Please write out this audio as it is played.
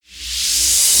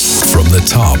the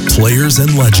top players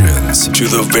and legends to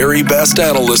the very best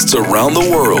analysts around the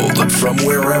world from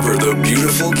wherever the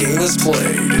beautiful game is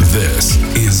played. This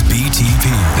is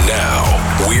BTP. Now,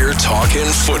 we're talking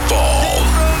football.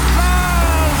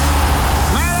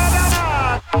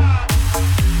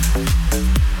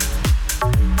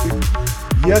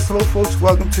 Yes, hello folks,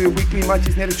 welcome to weekly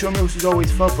Manchester United show. Which is always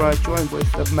fun, but I'm joined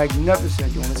with the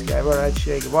magnificent Jonas Guevara,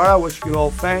 Che Guevara, which you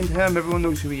all find him. Everyone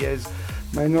knows who he is.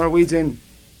 My Norwegian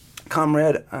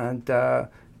comrade and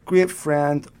great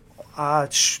friend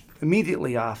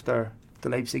immediately after the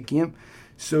Leipzig game.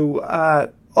 So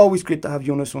always great to have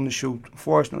Jonas on the show.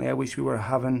 Unfortunately, I wish we were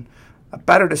having a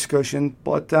better discussion,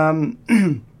 but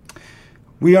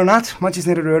we are not.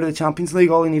 Manchester United are out of the Champions League.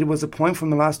 All they needed was a point from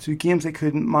the last two games. They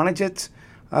couldn't manage it.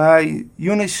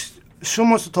 Jonas, so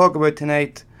much to talk about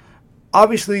tonight.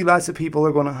 Obviously, lots of people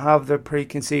are going to have their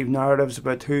preconceived narratives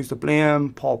about who's to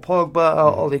blame. Paul Pogba,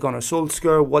 are they going to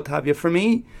Solskjaer, what have you. For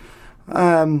me,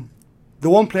 the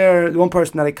one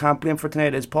person that I can't blame for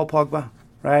tonight is Paul Pogba,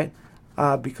 right?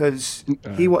 Because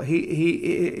he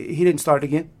didn't start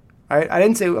again. Right?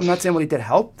 I'm not saying what he did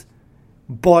helped,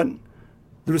 but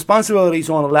the responsibility is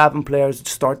on 11 players to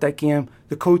start that game,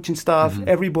 the coaching staff,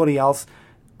 everybody else.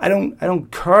 I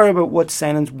don't care about what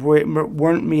signings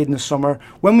weren't made in the summer.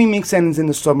 When we make signings in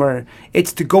the summer,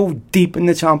 it's to go deep in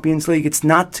the Champions League. It's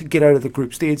not to get out of the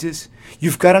group stages.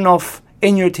 You've got enough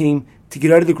in your team to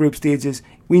get out of the group stages.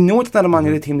 We know it's not a Man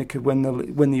United team that could win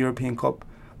the European Cup.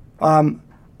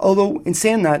 Although, in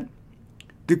saying that,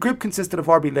 the group consisted of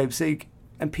RB Leipzig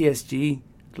and PSG,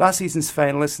 last season's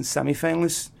finalists and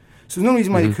semi-finalists. So there's no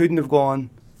reason why they couldn't have gone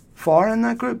far in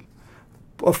that group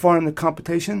or far in the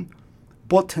competition.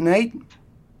 But tonight,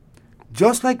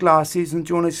 just like last season,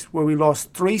 Jonas, where we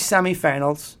lost 3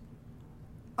 semi-finals,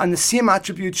 and the same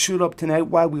attributes showed up tonight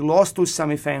while we lost those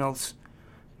semi-finals,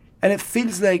 and it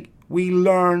feels like we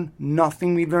learn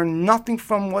nothing. We learn nothing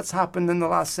from what's happened in the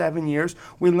last 7 years.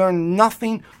 We learn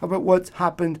nothing about what's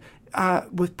happened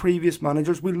with previous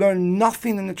managers. We learn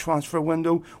nothing in the transfer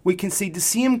window. We can see the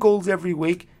same goals every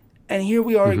week, and here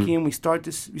we are again. We start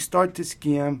this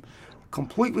game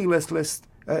completely listless.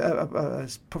 A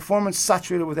performance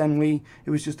saturated with ennui. It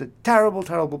was just a terrible,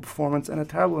 terrible performance and a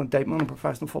terrible indictment on a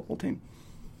professional football team.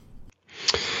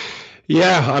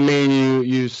 Yeah, I mean,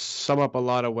 you sum up a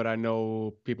lot of what I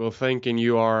know people think, and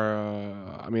you are,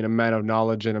 a man of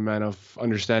knowledge and a man of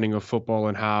understanding of football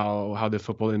and how the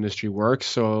football industry works.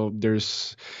 So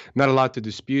there's not a lot to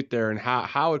dispute there, and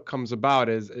how it comes about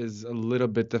is a little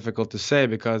bit difficult to say,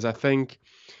 because I think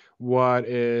what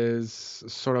is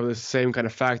sort of the same kind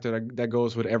of factor that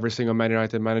goes with every single Man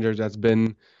United manager that's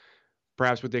been,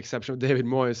 perhaps with the exception of David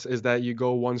Moyes, is that you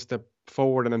go one step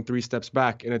forward and then 3 steps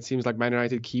back. And it seems like Man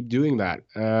United keep doing that.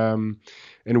 And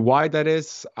why that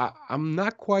is, I'm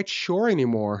not quite sure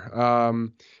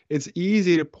anymore. It's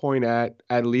easy to point at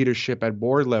leadership at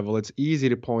board level. It's easy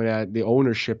to point at the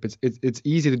ownership. It's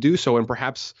easy to do so. And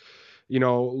perhaps,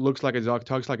 looks like a duck,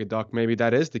 talks like a duck. Maybe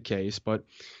that is the case. But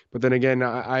then again,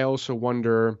 I also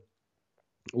wonder,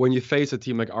 when you face a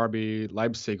team like RB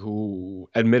Leipzig, who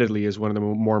admittedly is one of the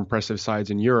more impressive sides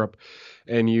in Europe,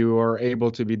 and you are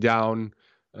able to be down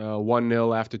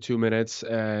 1-0 after 2 minutes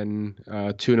and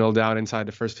 2-0 down inside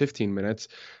the first 15 minutes,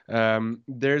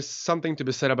 there's something to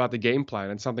be said about the game plan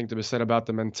and something to be said about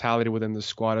the mentality within the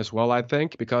squad as well, I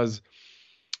think, because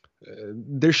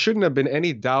there shouldn't have been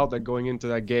any doubt that going into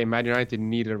that game, Man United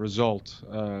needed a result.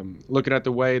 Looking at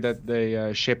the way that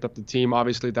they shaped up the team,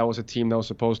 obviously that was a team that was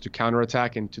supposed to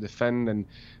counterattack and to defend and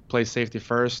play safety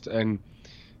first. And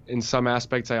in some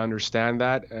aspects, I understand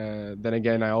that. Then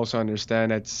again, I also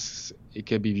understand it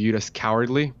could be viewed as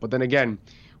cowardly. But then again,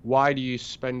 why do you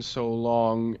spend so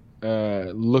long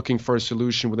looking for a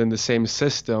solution within the same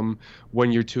system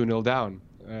when you're 2-0 down?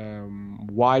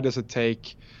 Why does it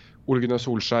take Ole Gunnar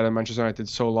Solskjaer and Manchester United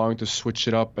so long to switch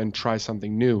it up and try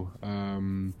something new?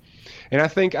 And I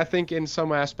think in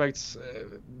some aspects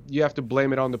you have to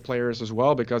blame it on the players as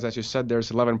well, because as you said,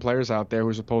 there's 11 players out there who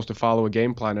are supposed to follow a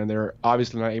game plan, and they're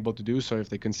obviously not able to do so if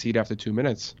they concede after 2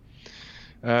 minutes.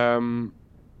 And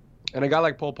a guy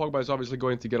like Paul Pogba is obviously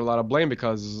going to get a lot of blame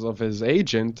because of his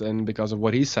agent and because of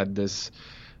what he said this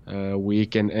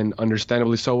week, and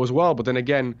understandably so as well. But then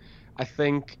again, I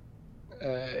think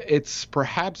it's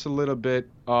perhaps a little bit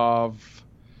of,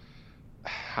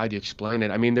 how do you explain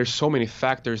it? I mean, there's so many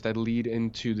factors that lead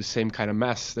into the same kind of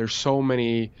mess. There's so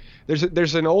many.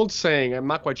 There's an old saying. I'm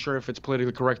not quite sure if it's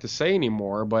politically correct to say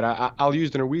anymore, but I'll use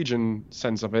the Norwegian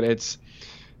sense of it. It's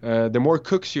the more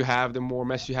cooks you have, the more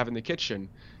mess you have in the kitchen.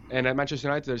 And at Manchester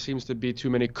United, there seems to be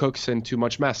too many cooks and too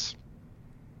much mess.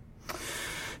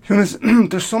 Jonas,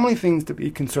 there's so many things to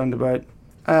be concerned about.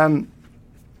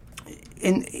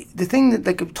 In the thing that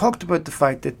they talked about the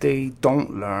fact that they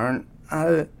don't learn.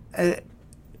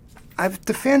 I've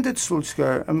defended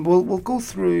Solskjaer, and we'll go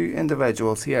through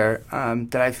individuals here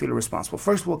that I feel are responsible.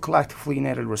 First of all, collectively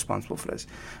United are responsible for this.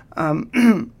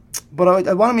 But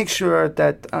I want to make sure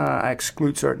that I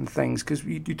exclude certain things, because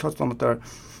you touched on it there,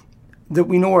 that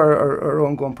we know are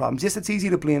ongoing problems. Yes, it's easy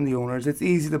to blame the owners. It's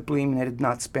easy to blame United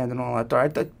not spending all that there.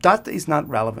 That is not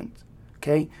relevant.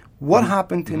 Okay, what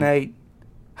happened tonight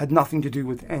had nothing to do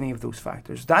with any of those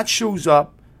factors. That shows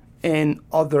up in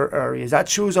other areas. That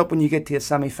shows up when you get to a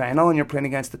semi-final and you're playing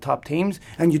against the top teams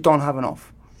and you don't have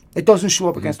enough. It doesn't show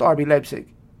up against RB Leipzig.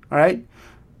 All right?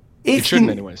 It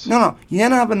shouldn't anyways. No. You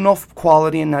don't have enough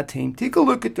quality in that team. Take a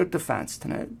look at their defence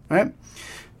tonight. Right?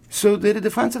 So the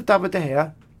defence of David De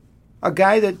Gea, a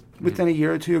guy that within a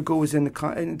year or two ago was in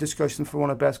the discussion for one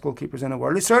of the best goalkeepers in the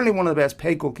world. He's certainly one of the best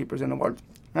paid goalkeepers in the world.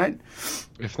 Right?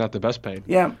 If not the best paid.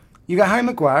 Yeah. You got Harry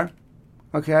Maguire.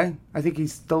 Okay, I think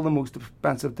he's still the most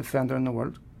expensive defender in the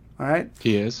world. All right,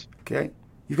 he is. Okay,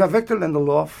 you've got Victor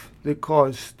Lindelof that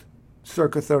cost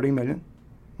circa 30 million.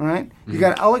 All right, you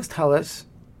got Alex Telles,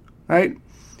 right,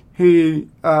 who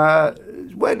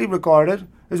is widely regarded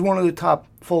as one of the top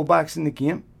fullbacks in the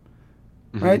game.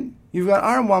 Right, you've got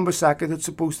Aaron Wan-Bissaka that's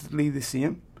supposedly the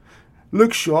same.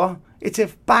 Luke Shaw. It's a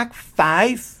back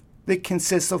five that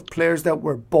consists of players that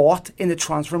were bought in the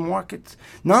transfer market.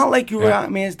 Not like you were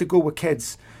amazed to go with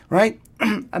kids, right?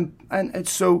 and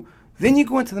so then you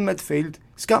go into the midfield.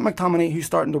 Scott McTominay, who's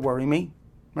starting to worry me,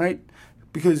 right?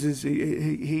 Because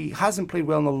he hasn't played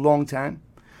well in a long time.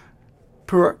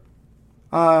 Poor.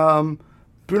 Bruno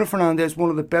Fernandes,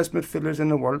 one of the best midfielders in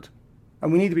the world.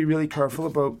 And we need to be really careful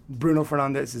about Bruno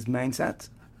Fernandes' mindset,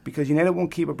 because United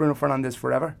won't keep a Bruno Fernandes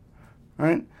forever,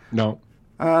 right? No.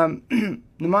 Nemanja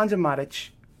Matic,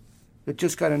 that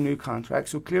just got a new contract,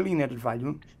 so clearly United value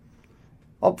him.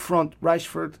 Up front,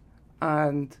 Rashford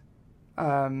and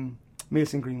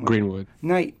Mason Greenwood.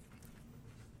 Now,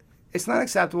 it's not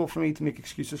acceptable for me to make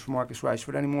excuses for Marcus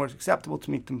Rashford anymore. It's acceptable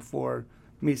to make them for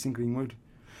Mason Greenwood.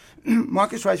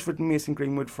 Marcus Rashford and Mason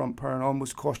Greenwood front pair and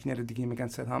almost cost United the game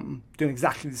against Southampton, doing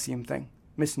exactly the same thing,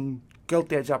 missing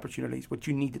gilt-edge opportunities, which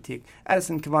you need to take.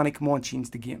 Edison Cavani, come on,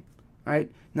 change the game.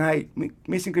 Right now,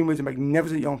 Mason Greenwood's a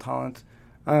magnificent young talent,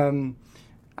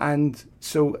 and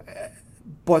so.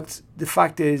 But the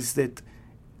fact is that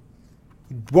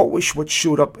what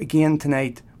showed up again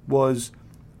tonight was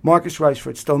Marcus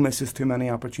Rashford still misses too many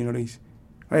opportunities.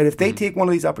 Right, if they take one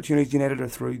of these opportunities, United are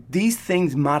through. These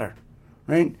things matter,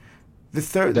 right? The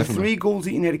 3 goals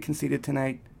that United conceded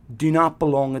tonight do not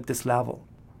belong at this level.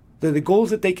 They're the goals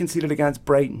that they conceded against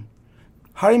Brighton.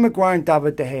 Harry Maguire and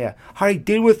David De Gea. Harry,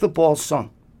 deal with the ball,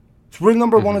 son. It's rule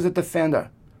number one as a defender.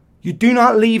 You do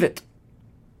not leave it.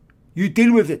 You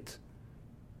deal with it.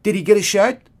 Did he get a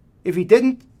shout? If he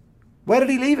didn't, where did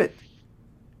he leave it?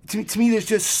 To me, there's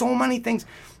just so many things.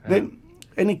 That,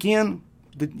 and again,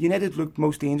 the United looked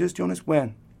most dangerous, Jonas,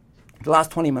 when? The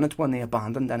last 20 minutes when they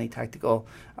abandoned any tactical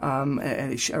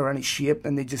or any shape,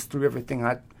 and they just threw everything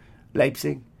at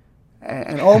Leipzig.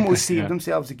 And almost saved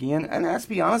themselves again. And let's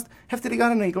be honest, if they'd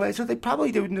got an equaliser, they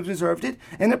probably wouldn't have deserved it,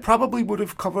 and it probably would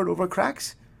have covered over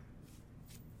cracks.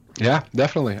 Yeah,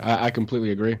 definitely. I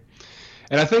completely agree.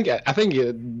 And I think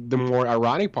the more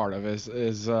ironic part of it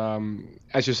is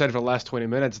as you said, for the last 20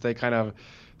 minutes, they kind of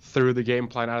threw the game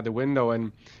plan out of the window,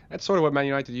 and that's sort of what Man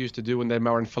United used to do when they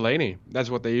were in Fellaini.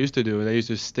 That's what they used to do. They used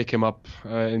to stick him up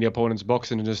in the opponent's box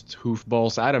and just hoof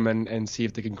balls at him and see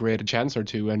if they can create a chance or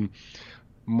two. And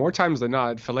more times than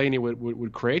not, Fellaini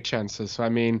would create chances. So, I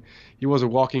mean, he was a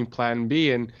walking plan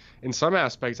B. And in some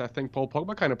aspects, I think Paul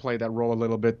Pogba kind of played that role a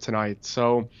little bit tonight.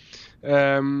 So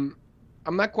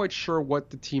I'm not quite sure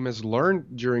what the team has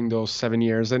learned during those 7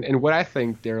 years. And what I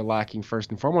think they're lacking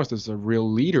first and foremost is a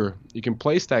real leader. You can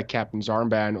place that captain's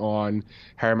armband on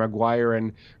Harry Maguire,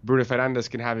 and Bruno Fernandes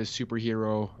can have his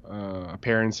superhero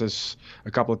appearances a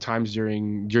couple of times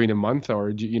during the month, or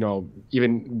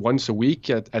even once a week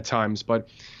at times. But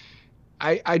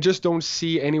I just don't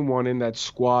see anyone in that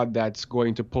squad that's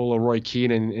going to pull a Roy Keane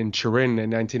in Turin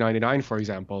in 1999, for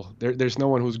example. There's no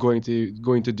one who's going to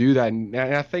do that, and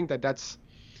I think that's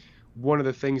one of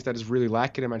the things that is really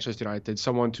lacking in Manchester United,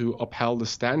 someone to upheld the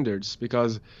standards.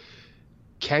 Because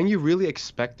can you really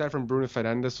expect that from Bruno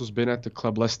Fernandes, who's been at the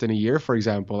club less than a year, for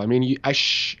example? I mean,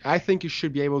 I think you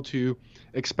should be able to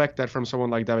expect that from someone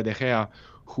like David De Gea,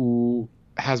 who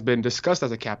has been discussed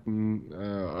as a captain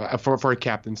for a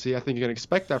captaincy. I think you can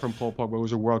expect that from Paul Pogba,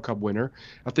 who's a World Cup winner.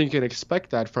 I think you can expect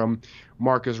that from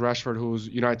Marcus Rashford, who's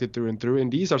United through and through.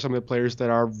 And these are some of the players that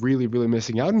are really, really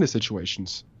missing out in these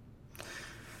situations.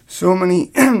 So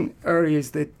many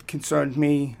areas that concerned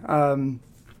me,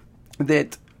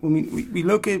 that when we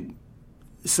look at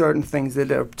certain things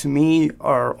that are, to me,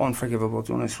 are unforgivable,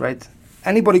 Jonas, right?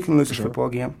 Anybody can lose a football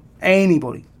game.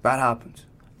 Anybody. That happens.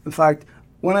 In fact,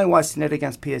 when I watched United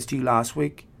against PSG last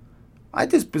week, I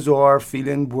had this bizarre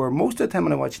feeling where most of the time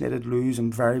when I watch United lose,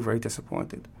 I'm very, very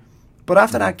disappointed. But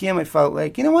after that game, I felt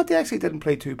like, you know what, they actually didn't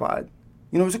play too bad.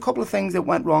 You know, there was a couple of things that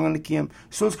went wrong in the game.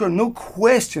 Solskjaer, no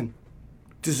question,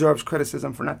 deserves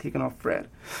criticism for not taking off Fred.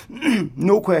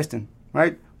 No question,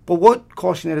 right? But what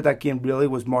cost United that game really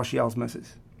was Martial's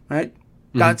misses, right?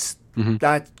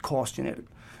 That cost United.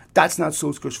 That's not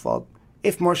Solskjaer's fault.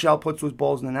 If Martial puts those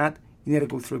balls in the net, you need to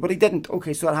go through. But he didn't.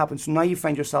 Okay, so that happens. So now you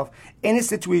find yourself in a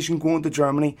situation going to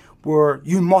Germany where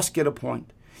you must get a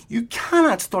point. You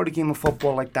cannot start a game of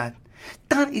football like that.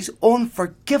 That is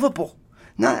unforgivable.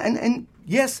 Now, and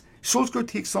yes, Solskjaer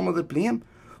takes some of the blame,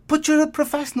 but you're a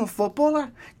professional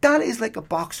footballer. That is like a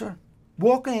boxer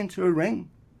walking into a ring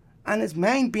and his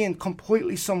mind being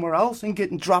completely somewhere else and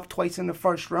getting dropped twice in the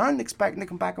first round, expecting to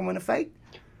come back and win a fight.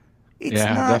 It's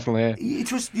definitely.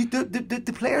 It was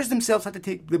the players themselves had to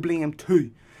take the blame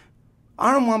too.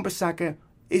 Aaron Wan-Bissaka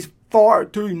is far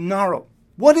too narrow.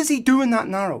 What is he doing that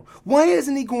narrow? Why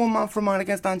isn't he going man for man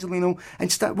against Angelino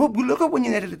and start? Well, look at when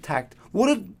United attacked. What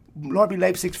did RB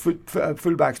Leipzig's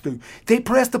fullbacks do? They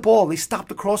pressed the ball. They stopped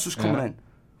the crosses coming in.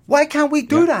 Why can't we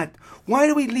do that? Why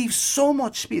do we leave so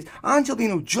much space?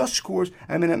 Angelino just scores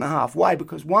a minute and a half. Why?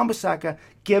 Because Wan-Bissaka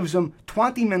gives him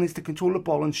 20 minutes to control the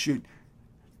ball and shoot.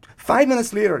 5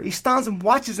 minutes later, he stands and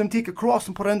watches him take a cross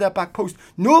and put it in that back post.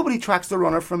 Nobody tracks the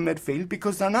runner from midfield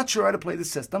because they're not sure how to play the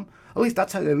system. At least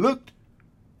that's how they looked.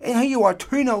 And here you are,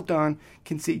 2-0 down,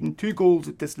 conceding 2 goals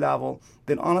at this level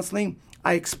that honestly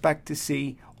I expect to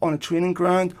see on a training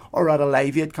ground or at a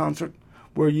Live Aid concert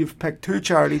where you've picked 2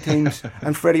 charity teams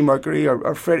and Freddie Mercury or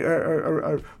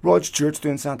Rod Stewart's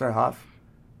doing centre half.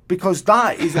 Because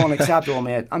that is unacceptable,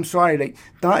 mate. I'm sorry, like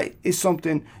that is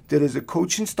something that as a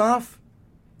coaching staff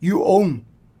you own.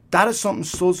 That is something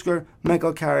Solskjaer,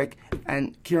 Michael Carrick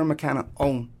and Kieran McKenna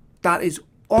own. That is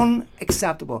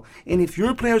unacceptable. And if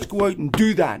your players go out and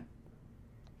do that,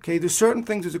 okay, there's certain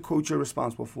things as a coach you're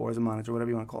responsible for, as a manager,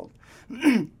 whatever you want to call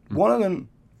it. One of them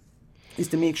is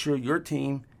to make sure your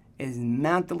team is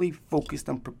mentally focused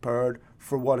and prepared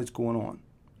for what is going on.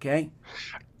 Okay?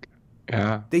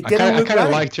 Yeah. They didn't I kind of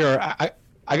liked your...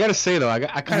 I gotta say though, I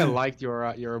kind of liked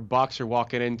your boxer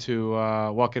walking into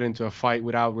a fight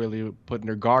without really putting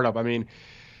their guard up. I mean,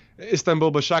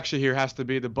 Istanbul Başakşehir has to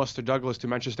be the Buster Douglas to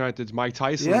Manchester United's Mike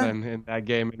Tyson in that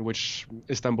game in which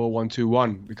Istanbul won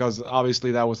 2-1, because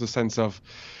obviously that was a sense of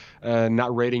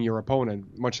not rating your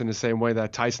opponent, much in the same way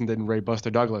that Tyson didn't rate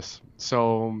Buster Douglas.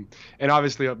 So, and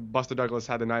obviously Buster Douglas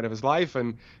had the night of his life,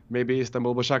 and maybe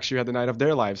Istanbul Başakşehir had the night of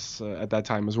their lives at that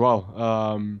time as well.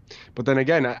 But then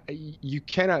again, you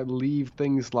cannot leave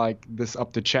things like this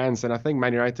up to chance, and I think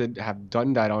Man United have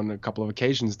done that on a couple of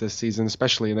occasions this season,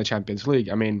 especially in the Champions League.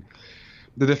 I mean,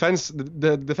 the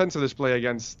defensive display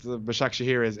against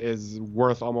Başakşehir is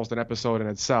worth almost an episode in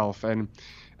itself. And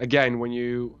again, when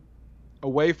you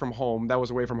away from home, that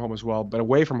was away from home as well, but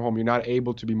away from home, you're not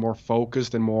able to be more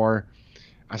focused and more,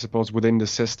 I suppose, within the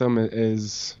system.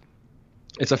 It's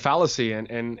a fallacy, and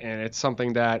it's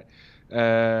something that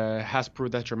has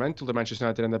proved detrimental to Manchester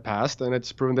United in the past, and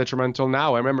it's proven detrimental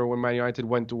now. I remember when Man United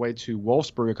went away to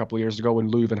Wolfsburg a couple of years ago when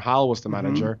Louis van Gaal was the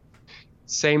manager.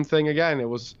 Same thing again. It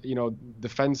was,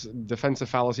 defensive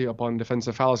fallacy upon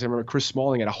defensive fallacy. I remember Chris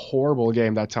Smalling had a horrible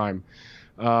game that time.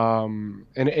 And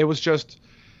it was just,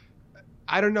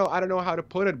 I don't know how to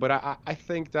put it, but I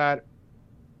think that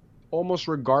almost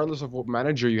regardless of what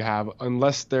manager you have,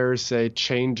 unless there's a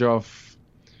change of,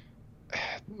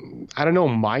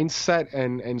 mindset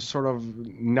and sort of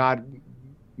not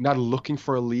looking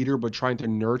for a leader, but trying to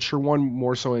nurture one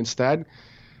more so instead,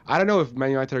 I don't know if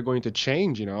Man United are going to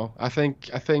change, I think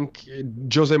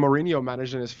Jose Mourinho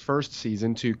managed in his first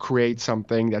season to create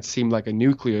something that seemed like a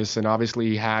nucleus, and obviously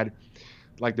he had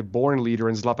like the born leader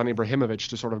in Zlatan Ibrahimovic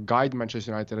to sort of guide Manchester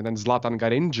United, and then Zlatan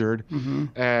got injured,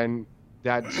 and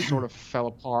that sort of fell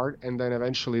apart, and then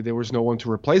eventually there was no one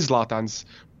to replace Zlatan's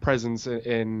presence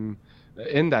in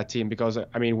that team, because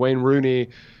I mean Wayne Rooney,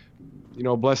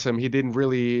 bless him, he didn't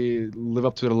really live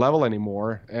up to the level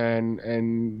anymore,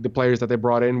 and the players that they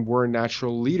brought in were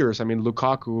natural leaders. I mean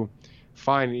Lukaku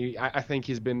fine. I think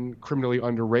he's been criminally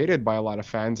underrated by a lot of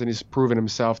fans, and he's proven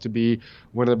himself to be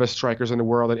one of the best strikers in the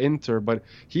world at Inter. But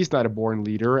he's not a born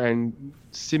leader, and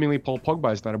seemingly Paul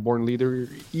Pogba is not a born leader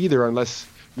either, unless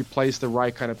you place the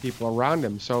right kind of people around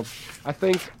him. So I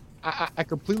think I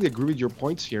completely agree with your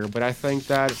points here, but I think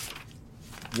that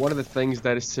one of the things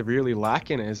that is severely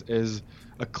lacking is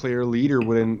a clear leader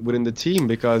within the team,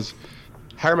 because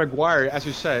Harry Maguire, as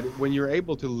you said, when you're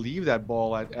able to leave that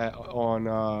ball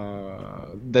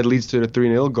that leads to the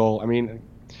 3-0 goal, I mean,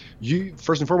 you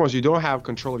first and foremost, you don't have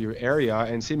control of your area,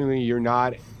 and seemingly you're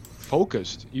not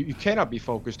focused. You cannot be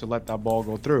focused to let that ball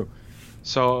go through.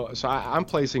 So I'm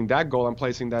placing that goal, I'm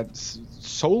placing that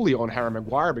solely on Harry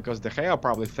Maguire, because De Gea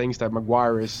probably thinks that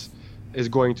Maguire is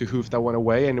going to hoof that one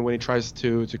away, and when he tries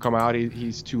to come out,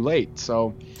 he's too late.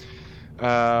 So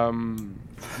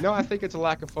no, I think it's a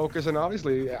lack of focus, and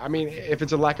obviously, I mean, if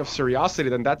it's a lack of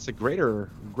seriosity, then that's a greater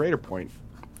point.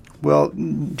 Well,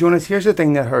 Jonas, here's the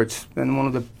thing that hurts, and one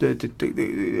of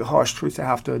the harsh truths I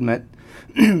have to admit.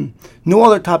 No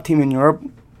other top team in Europe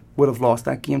would have lost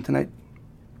that game tonight.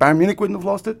 Bayern Munich wouldn't have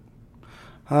lost it.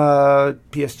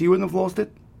 PSG wouldn't have lost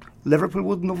it. Liverpool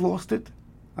wouldn't have lost it.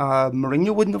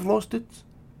 Mourinho wouldn't have lost it.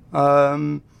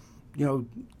 I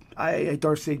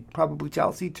dare say probably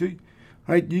Chelsea too.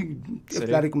 Right,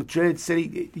 Atletico Madrid,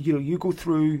 City. You go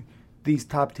through these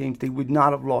top teams, they would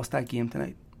not have lost that game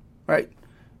tonight, right?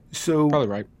 So probably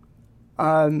right.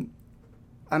 And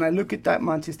I look at that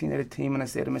Manchester United team and I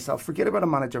say to myself, forget about a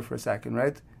manager for a second,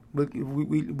 right?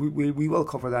 We will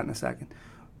cover that in a second.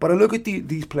 But I look at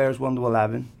these players 1 to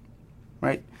 11,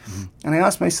 right? Mm-hmm. And I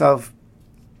ask myself,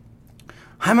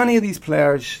 how many of these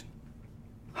players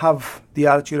have the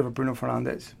attitude of a Bruno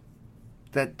Fernandes?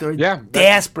 That they're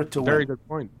desperate to win. Very good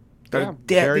point.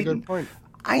 Very good point.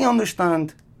 I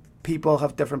understand people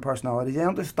have different personalities. I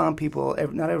understand people,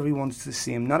 not everyone's the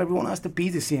same. Not everyone has to be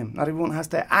the same. Not everyone has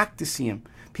to act the same.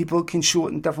 People can show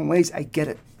it in different ways. I get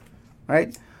it,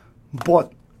 right?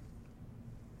 But,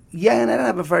 yeah, and I don't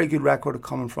have a very good record of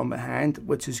coming from behind,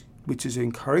 which is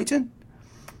encouraging.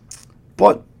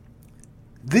 But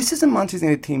this is a Manchester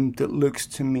United team that looks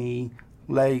to me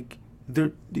like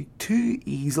they too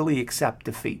easily accept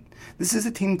defeat. This is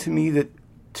a team to me that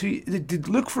they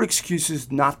look for excuses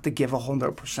not to give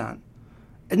 100%.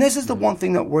 And this is the one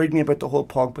thing that worried me about the whole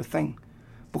Pogba thing.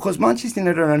 Because Manchester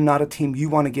United are not a team you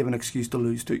want to give an excuse to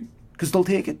lose to. Because they'll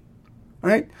take it.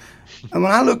 Right? And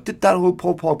when I looked at that whole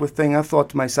Paul Pogba thing, I thought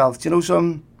to myself,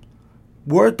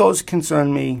 where it does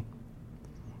concern me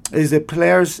is that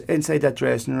players inside that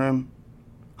dressing room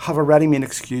have a ready-made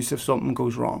excuse if something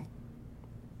goes wrong.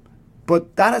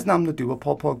 But that has nothing to do with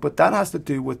Paul Pogba. But that has to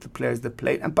do with the players that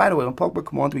played. And by the way, when Pogba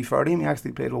came on, to be fair to him, he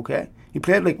actually played okay. He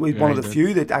played like one of the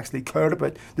few that actually cared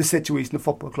about the situation the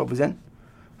football club was in.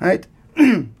 Right?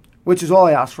 Which is all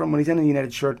I ask for him when he's in a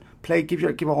United shirt. Play, give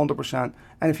 100%.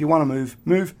 And if you want to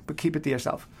move, but keep it to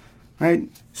yourself. Right?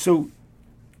 So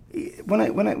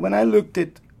when I looked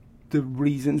at the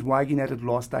reasons why United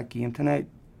lost that game tonight,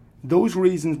 those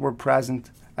reasons were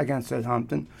present against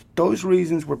Southampton. Those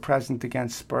reasons were present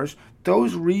against Spurs.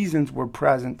 Those reasons were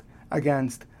present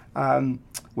against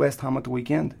West Ham at the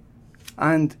weekend.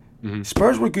 And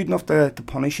Spurs were good enough to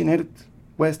punish United.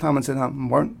 West Ham and Southampton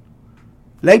weren't.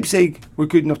 Leipzig were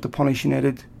good enough to punish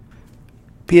United.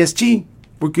 PSG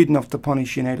were good enough to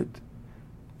punish United.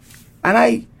 And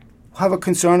I have a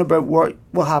concern about what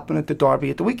will happen at the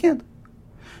derby at the weekend.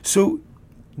 So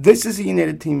this is a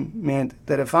United team, man,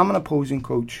 that if I'm an opposing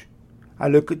coach, I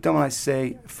look at them and I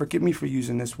say, forgive me for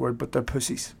using this word, but they're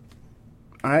pussies.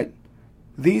 All right?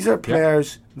 These are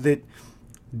players that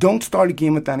don't start a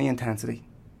game with any intensity.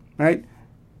 Right?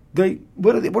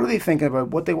 What are they thinking about?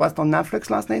 What they watched on Netflix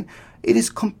last night? It is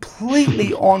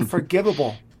completely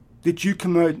unforgivable that you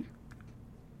come out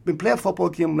and play a football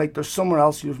game like there's somewhere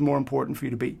else who's more important for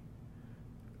you to be.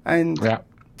 And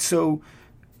so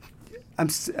I'm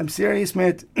serious,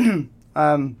 mate.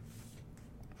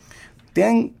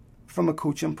 Then from a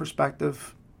coaching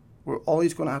perspective, we're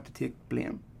always going to have to take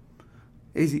blame.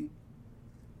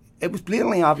 It was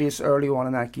blatantly obvious early on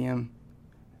in that game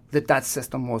that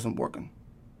system wasn't working.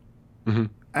 Mm-hmm.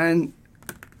 And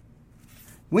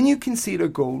when you concede a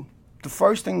goal, the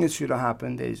first thing that should have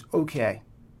happened is, okay,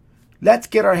 let's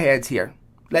get our heads here.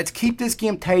 Let's keep this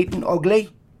game tight and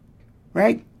ugly,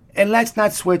 right? And let's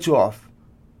not switch off.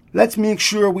 Let's make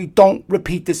sure we don't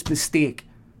repeat this mistake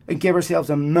and give ourselves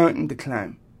a mountain to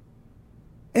climb.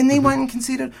 And they went and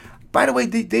conceded. By the way,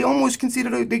 they almost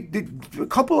conceded a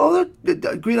couple other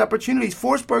great opportunities.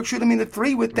 Forsberg should have made it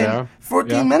 3 within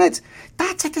 14 minutes.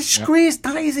 That's a disgrace.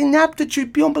 That is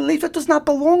ineptitude beyond belief. That does not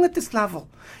belong at this level.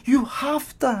 You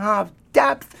have to have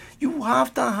depth. You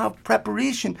have to have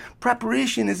preparation.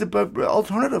 Preparation is about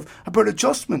alternative, about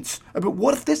adjustments, about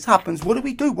what if this happens, what do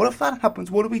we do? What if that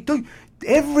happens, what do we do?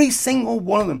 Every single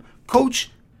one of them,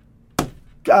 Coach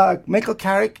Michael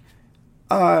Carrick,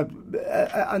 and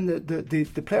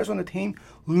the players on the team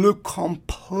look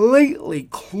completely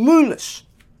clueless.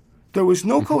 There was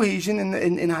no cohesion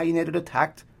in how United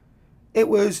attacked. It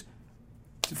was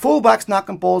full-backs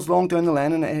knocking balls long down the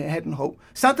line and hitting hope.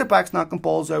 Centre-backs knocking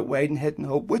balls out wide and hitting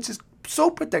hope, which is so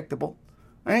predictable,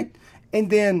 right? And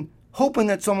then hoping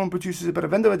that someone produces a bit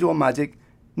of individual magic.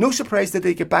 No surprise that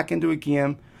they get back into a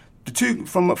game. The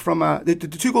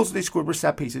two goals that they scored were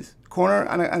set pieces, corner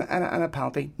and a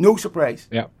penalty. No surprise.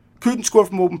 Yeah. Couldn't score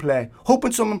from open play.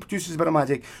 Hoping someone produces a bit of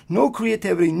magic. No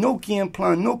creativity, no game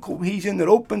plan, no cohesion that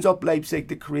opens up Leipzig,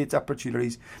 that creates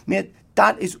opportunities. Mate,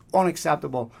 that is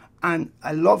unacceptable. And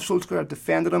I love Solskjaer. I've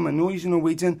defended him. I know he's a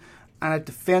Norwegian. And I've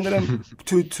defended him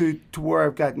to where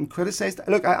I've gotten criticised.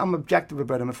 Look, I'm objective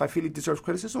about him. If I feel he deserves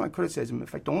criticism, I criticise him.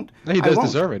 If I don't, he does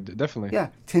deserve it, definitely. Yeah.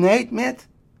 Tonight, mate,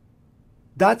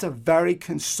 that's a very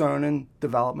concerning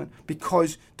development,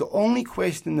 because the only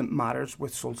question that matters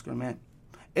with Solskjaer, mate,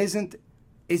 isn't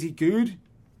is he good?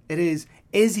 It is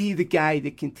he the guy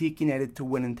that can take United to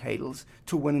winning titles,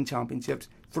 to winning championships?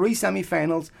 3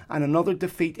 semi-finals and another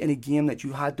defeat in a game that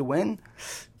you had to win.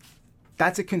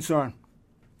 That's a concern.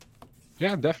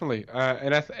 Yeah, definitely.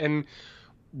 And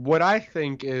what I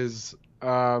think is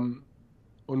on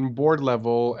board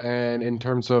level and in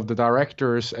terms of the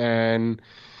directors and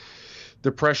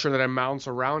the pressure that mounts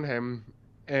around him,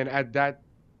 and at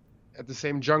the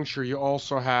same juncture, you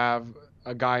also have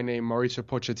a guy named Mauricio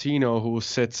Pochettino who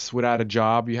sits without a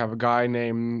job. You have a guy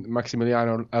named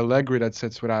Massimiliano Allegri that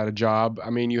sits without a job.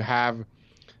 I mean, you have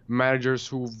managers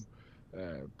who've,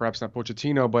 perhaps not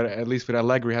Pochettino, but at least with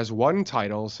Allegri, has won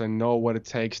titles and know what it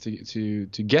takes to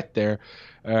get there.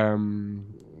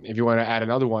 If you want to add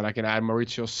another one, I can add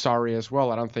Maurizio Sarri as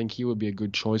well. I don't think he would be a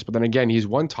good choice, but then again, he's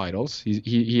won titles.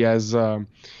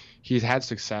 He's had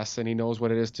success, and he knows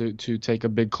what it is to take a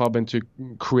big club and to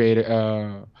create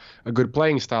a good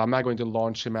playing style. I'm not going to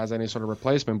launch him as any sort of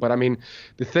replacement, but I mean,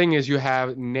 the thing is, you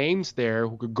have names there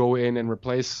who could go in and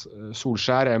replace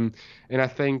Solskjaer, and I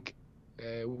think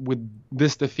with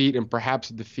this defeat and perhaps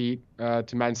a defeat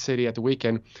to Man City at the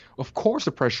weekend, of course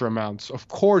the pressure amounts. Of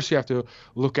course you have to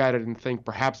look at it and think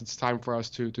perhaps it's time for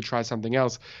us to try something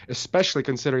else, especially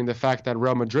considering the fact that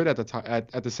Real Madrid at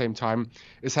the same time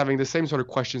is having the same sort of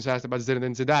questions asked about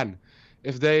Zinedine Zidane.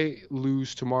 If they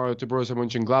lose tomorrow to Borussia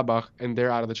Mönchengladbach and they're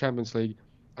out of the Champions League,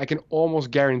 I can almost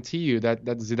guarantee you that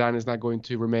Zidane is not going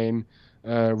to remain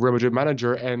Real Madrid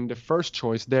manager, and the first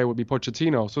choice there would be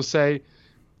Pochettino. So say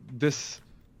this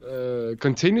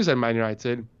continues at Man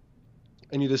United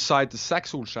and you decide to sack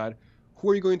Solskjaer, who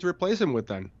are you going to replace him with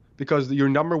then? Because your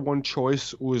number one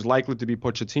choice, who is likely to be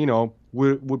Pochettino,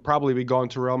 would probably be gone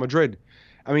to Real Madrid.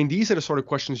 I mean, these are the sort of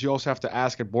questions you also have to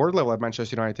ask at board level at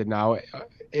Manchester United now.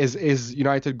 Is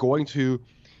United going to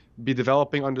be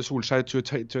developing under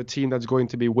Solskjaer to a team that's going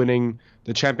to be winning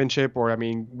the championship, or, I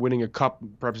mean, winning a cup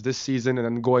perhaps this season and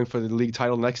then going for the league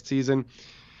title next season?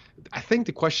 I think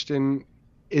the question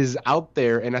is out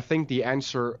there, and I think the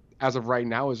answer as of right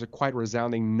now is a quite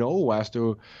resounding no as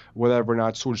to whether or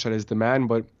not Solskjaer is the man.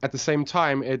 But at the same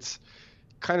time, it's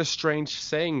kind of strange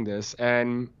saying this,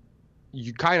 and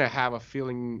you kind of have a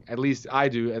feeling, at least I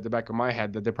do at the back of my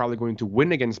head, that they're probably going to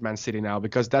win against Man City now,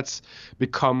 because that's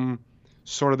become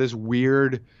sort of this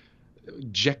weird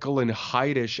Jekyll and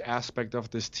Hyde-ish aspect of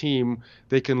this team.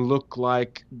 They can look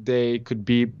like they could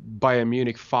beat Bayern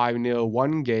Munich 5-0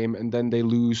 one game, and then they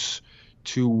lose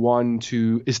 2-1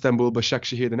 to Istanbul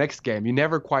Başakşehir the next game. You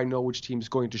never quite know which team is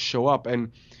going to show up,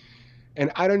 and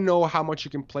I don't know how much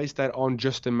you can place that on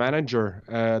just the manager.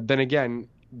 Then again,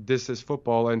 this is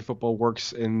football, and football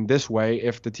works in this way.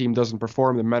 If the team doesn't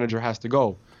perform, the manager has to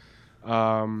go.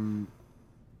 But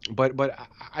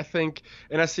I think,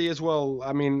 and I see as well,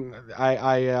 I mean,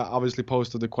 I obviously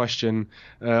posted the question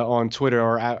on Twitter,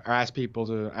 or asked people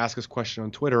to ask us question on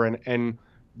Twitter, and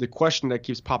the question that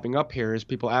keeps popping up here is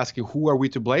people asking, who are we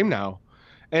to blame now?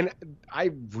 And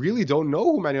I really don't know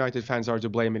who Man United fans are to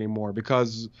blame anymore,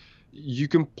 because you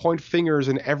can point fingers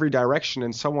in every direction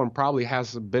and someone probably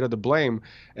has a bit of the blame.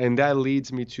 And that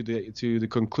leads me to the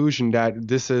conclusion that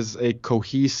this is a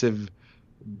cohesive,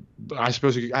 I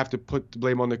suppose you have to put the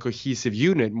blame on the cohesive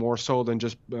unit more so than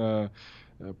just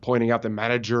pointing out the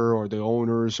manager or the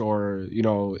owners or, you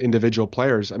know, individual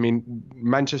players. I mean,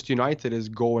 Manchester United is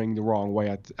going the wrong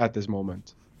way at this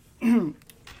moment.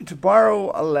 To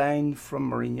borrow a line from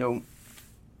Mourinho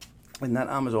in that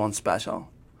Amazon special,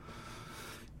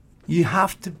 you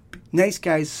have to, nice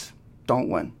guys don't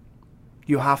win.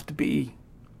 You have to be,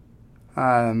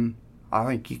 I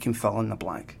think you can fill in the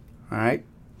blank, all right?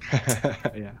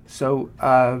 Yeah. So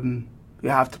you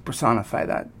have to personify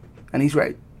that. And he's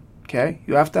right, okay?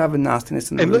 You have to have a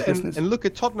nastiness and a ruthlessness. And look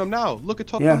at Tottenham now. Look at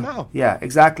Tottenham now. Yeah,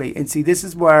 exactly. And see, this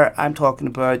is where I'm talking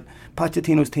about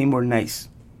Pochettino's team were nice,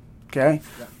 okay?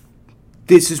 Yeah.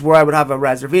 This is where I would have a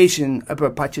reservation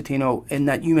about Pochettino in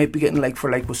that you might be getting like for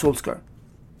like with Solskjaer.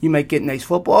 You might get nice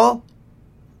football,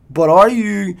 but are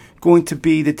you going to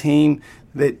be the team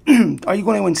that, are you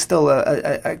going to instill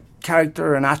a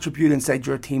character, an attribute inside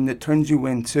your team that turns you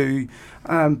into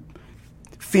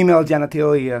female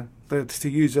genitalia, to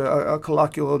use a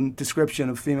colloquial description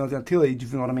of female genitalia, do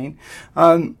you know what I mean?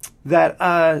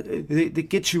 That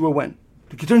gets you a win.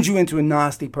 That turns you into a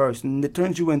nasty person, that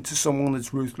turns you into someone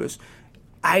that's ruthless.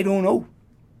 I don't know.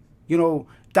 You know,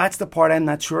 that's the part I'm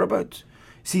not sure about.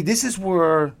 See, this is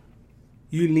where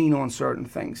you lean on certain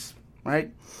things,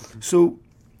 right? So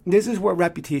this is where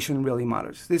reputation really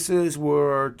matters. This is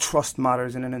where trust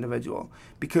matters in an individual.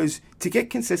 Because to get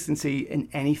consistency in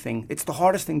anything, it's the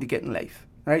hardest thing to get in life,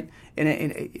 right?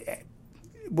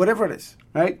 Whatever it is,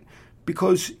 right?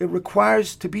 Because it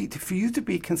requires for you to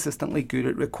be consistently good,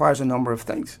 it requires a number of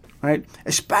things, right?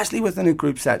 Especially within a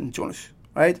group setting, Jonas,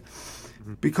 right?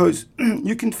 Because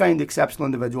you can find exceptional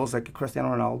individuals like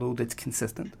Cristiano Ronaldo that's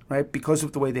consistent, right? Because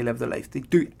of the way they live their life. They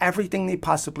do everything they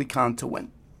possibly can to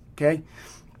win, okay?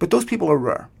 But those people are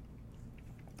rare.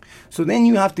 So then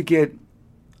you have to get,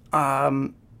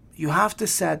 you have to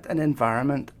set an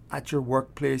environment at your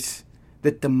workplace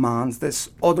that demands this.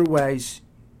 Otherwise,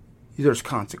 there's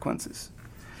consequences.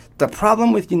 The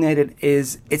problem with United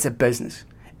is it's a business.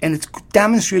 And it's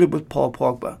demonstrated with Paul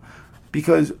Pogba.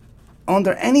 Because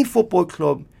under any football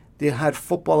club, they had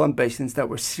football ambitions that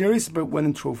were serious about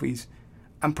winning trophies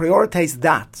and prioritized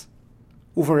that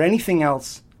over anything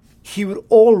else, he would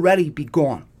already be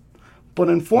gone. But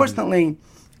unfortunately,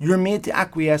 you're made to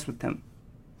acquiesce with him.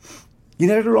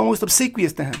 United are almost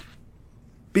obsequious to him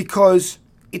because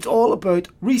it's all about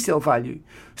resale value.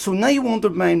 So now you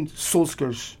undermine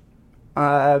Solskjaer's,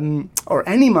 or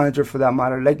any manager for that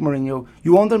matter, like Mourinho,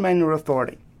 you undermine their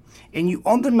authority. And you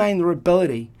undermine their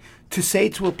ability to say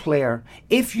to a player,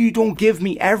 if you don't give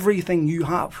me everything you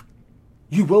have,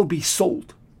 you will be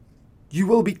sold. You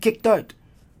will be kicked out.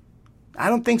 I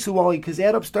don't think so, Wally, because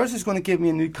Ed upstairs is going to give me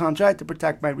a new contract to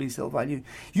protect my resale value.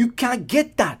 You can't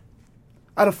get that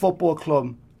at a football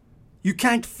club. You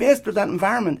can't foster that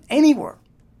environment anywhere.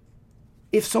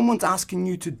 If someone's asking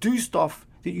you to do stuff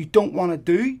that you don't want to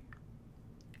do,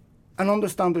 and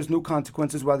understand there's no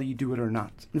consequences whether you do it or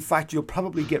not. In fact, you'll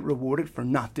probably get rewarded for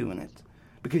not doing it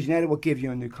because United will give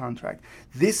you a new contract.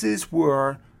 This is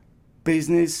where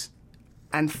business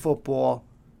and football,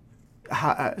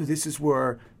 this is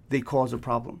where they cause a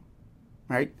problem,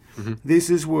 right? Mm-hmm. This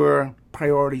is where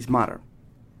priorities matter.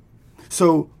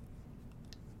 So,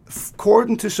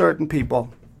 according to certain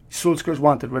people, Solskjaer's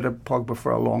wanted rid of Pogba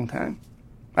for a long time.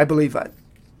 I believe that.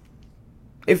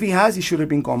 If he has, he should have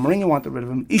been gone. Mourinho wanted rid of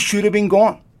him. He should have been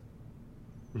gone.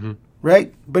 Mm-hmm.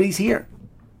 Right? But he's here.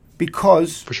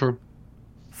 Because... For sure.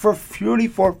 Purely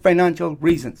for financial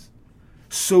reasons.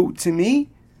 So, to me,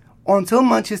 until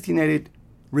Manchester United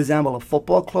resemble a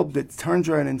football club that turns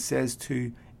around and says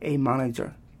to a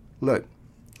manager, look,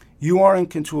 you are in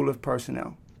control of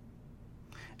personnel.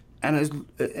 And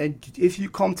if you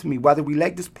come to me, whether we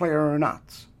like this player or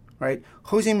not, right?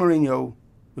 Jose Mourinho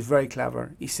was very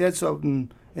clever. He said something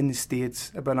in the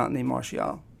States about Anthony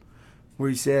Martial, where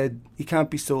he said he can't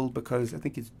be sold because I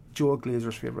think it's Joel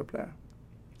Glazer's favourite player,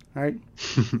 right?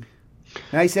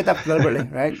 Now he said that deliberately,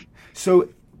 right? So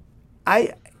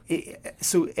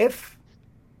if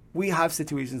we have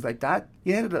situations like that,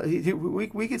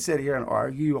 we could sit here and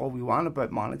argue all we want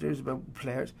about managers, about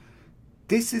players.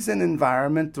 This is an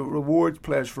environment that rewards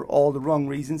players for all the wrong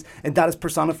reasons, and that is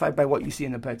personified by what you see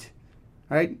in the pitch,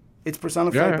 right? It's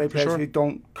personified by players who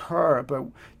don't care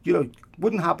about,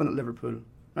 wouldn't happen at Liverpool,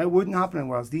 right? Wouldn't happen in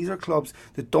Wales. These are clubs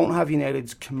that don't have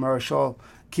United's commercial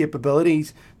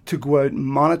capabilities to go out and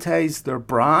monetize their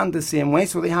brand the same way,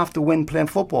 so they have to win playing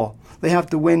football. They have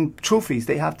to win trophies.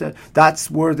 That's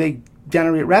where they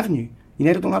generate revenue.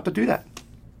 United don't have to do that.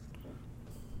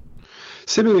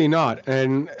 Seemingly not,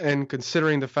 and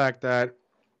considering the fact that,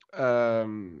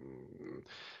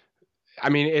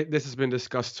 this has been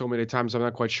discussed so many times. I'm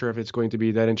not quite sure if it's going to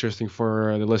be that interesting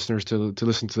for the listeners to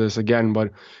listen to this again.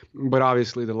 But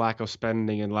obviously, the lack of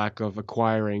spending and lack of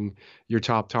acquiring your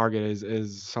top target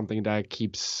is something that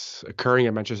keeps occurring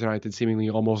at Manchester United. Seemingly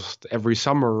almost every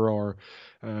summer, or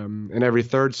and every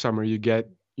third summer, you get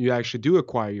you actually do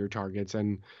acquire your targets,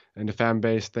 and the fan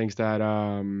base thinks that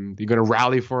you're going to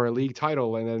rally for a league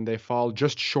title, and then they fall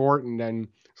just short, and then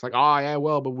it's like, oh yeah,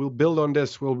 well, but we'll build on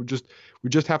this. We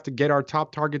just have to get our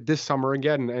top target this summer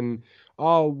again, and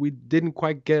oh, we didn't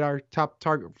quite get our top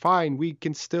target. Fine, we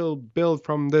can still build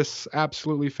from this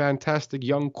absolutely fantastic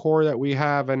young core that we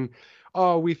have, and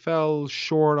oh, we fell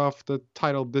short of the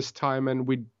title this time, and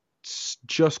we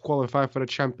just qualify for the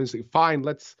Champions League. Fine,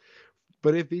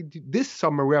 but if this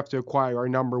summer we have to acquire our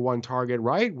number one target,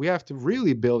 right? We have to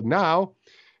really build now.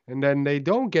 And then they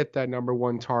don't get that number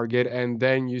one target, and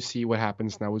then you see what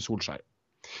happens now with Solskjaer.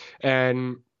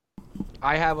 And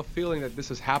I have a feeling that this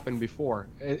has happened before.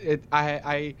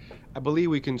 I believe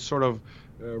we can sort of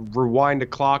rewind the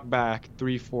clock back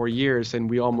 3-4 years, and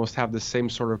we almost have the same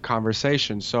sort of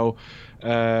conversation. So,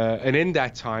 and in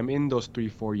that time, in those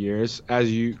 3-4 years, as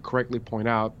you correctly point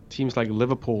out, teams like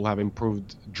Liverpool have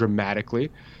improved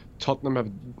dramatically.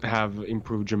 Tottenham have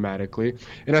improved dramatically.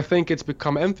 And I think it's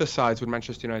become emphasized with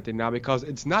Manchester United now, because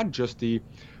it's not just the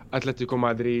Atletico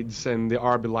Madrids and the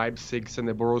RB Leipzigs and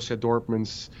the Borussia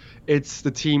Dortmunds. It's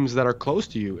the teams that are close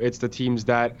to you. It's the teams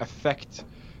that affect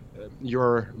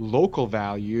your local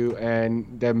value,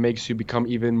 and that makes you become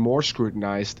even more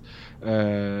scrutinized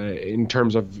in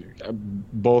terms of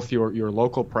both your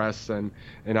local press and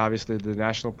obviously the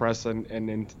national press, and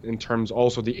in terms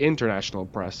also the international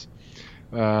press.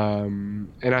 And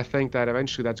I think that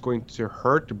eventually that's going to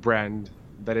hurt the brand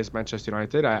that is Manchester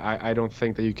United. I don't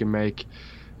think that you can make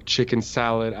chicken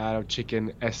salad out of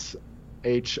chicken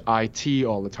shit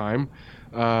all the time.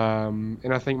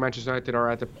 And I think Manchester United are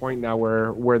at the point now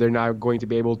where they're now going to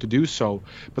be able to do so.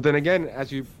 But then again,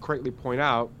 as you correctly point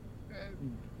out,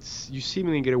 you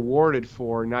seemingly get awarded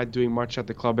for not doing much at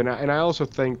the club. And I also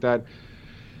think that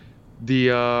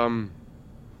the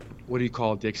what do you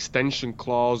call it? The extension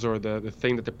clause, or the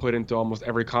thing that they put into almost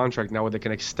every contract now, where they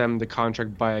can extend the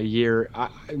contract by a year.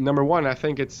 Number one, I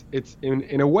think it's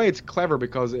in a way it's clever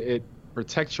because it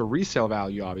protects your resale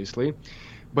value, obviously.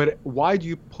 But why do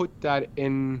you put that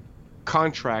in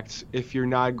contracts if you're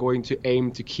not going to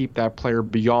aim to keep that player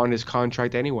beyond his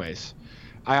contract anyways?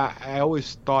 I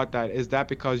always thought that, is that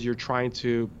because you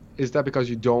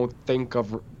don't think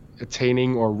of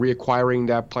attaining or reacquiring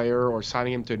that player or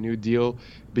signing him to a new deal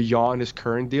beyond his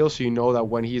current deal, so you know that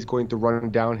when he's going to run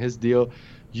down his deal,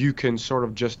 you can sort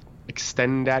of just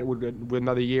extend that with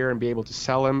another year and be able to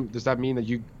sell him? Does that mean that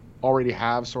you already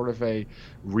have sort of a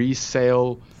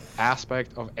resale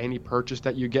aspect of any purchase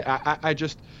that you get? I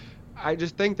just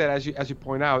think that, as you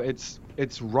point out,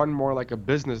 it's run more like a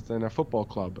business than a football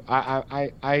club.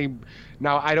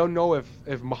 Now I don't know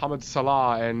if Mohamed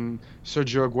Salah and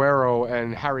Sergio Aguero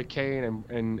and Harry Kane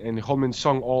and Heung-min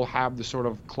Son all have the sort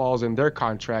of clause in their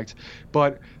contracts,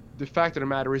 but the fact of the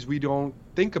matter is we don't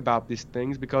think about these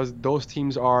things because those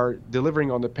teams are delivering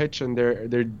on the pitch and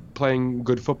they're playing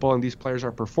good football and these players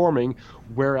are performing,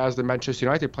 whereas the Manchester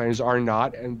United players are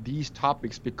not, and these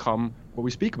topics become what we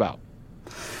speak about.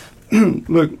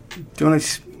 Look,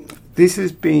 Jonas, this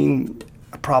has been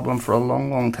a problem for a long,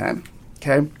 long time,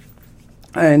 okay?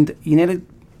 And United,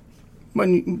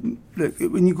 when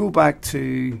you go back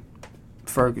to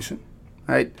Ferguson,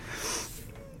 right?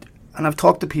 And I've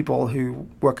talked to people who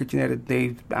work at United,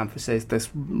 they've emphasised this,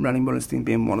 Ronnie Mullenstein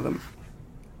being one of them.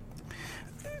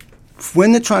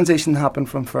 When the transition happened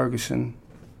from Ferguson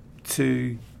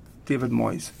to David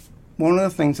Moyes, one of the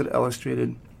things that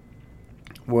illustrated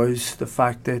was the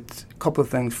fact that a couple of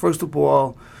things. First of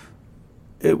all,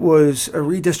 it was a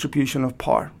redistribution of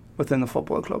power within the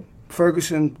football club.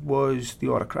 Ferguson was the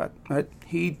autocrat, right?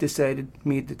 He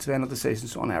made the final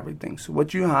decisions on everything. So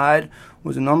what you had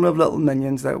was a number of little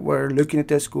minions that were looking at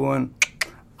this going,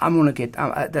 I'm going to get,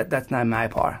 that's not my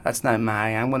power. That's not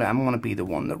I'm going to be the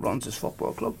one that runs this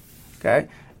football club, okay?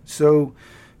 So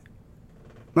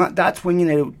that's when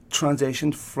you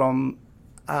transitioned from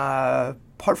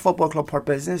part football club, part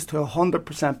business, to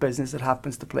 100% business that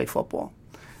happens to play football.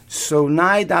 So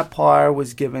now that power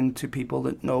was given to people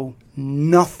that know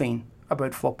nothing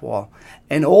about football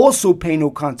and also pay no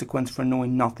consequence for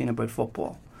knowing nothing about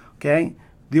football. Okay?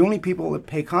 The only people that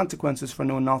pay consequences for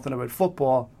knowing nothing about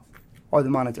football are the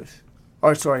managers.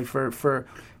 Or sorry, for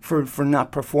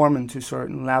not performing to a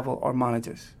certain level, are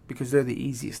managers, because they're the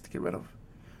easiest to get rid of.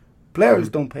 Players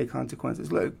don't pay consequences.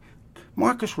 Look,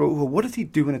 Marcus Rojo, what is he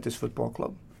doing at this football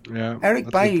club? Yeah. Eric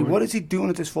Bailly, what is he doing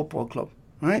at this football club?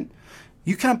 Right?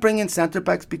 You can't bring in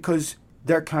centre-backs because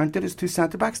they're counted as two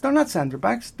centre-backs. They're not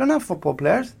centre-backs. They're not football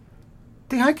players.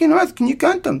 How on earth can you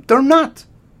count them? They're not.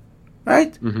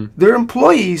 Right? Mm-hmm. They're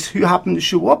employees who happen to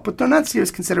show up, but they're not serious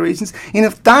considerations. And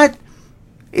if that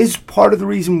is part of the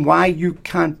reason why you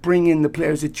can't bring in the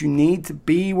players that you need to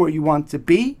be where you want to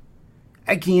be.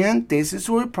 Again, this is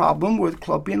where a problem with the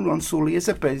club being run solely as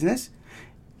a business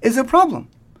is a problem.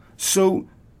 So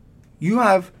you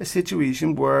have a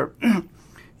situation where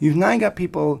you've now got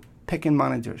people picking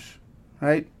managers,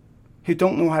 right, who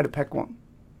don't know how to pick one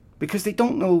because they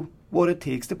don't know what it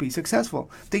takes to be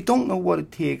successful. They don't know what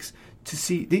it takes to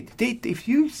see. If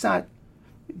you sat,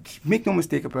 make no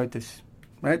mistake about this,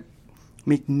 right?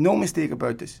 Make no mistake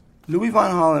about this. Louis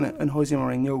van Gaal and Jose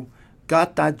Mourinho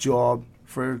got that job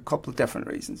for a couple of different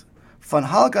reasons. Van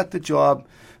Gaal got the job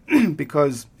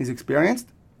because he's experienced,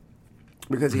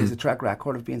 because he has a track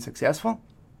record of being successful,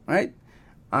 right?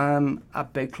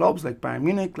 At big clubs like Bayern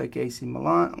Munich, like AC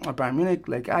Milan, or Bayern Munich,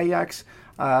 like Ajax,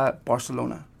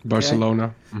 Barcelona. Barcelona.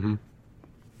 Okay? Mm-hmm.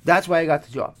 That's why he got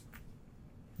the job.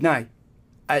 Now,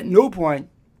 at no point,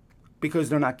 because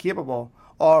they're not capable,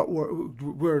 or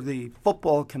were the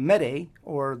football committee,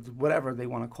 or whatever they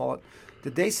want to call it,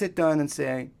 did they sit down and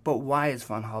say, but why is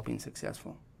Van Gaal being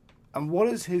successful? And what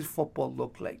does his football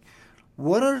look like?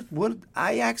 What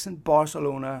Ajax and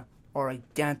Barcelona are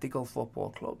identical football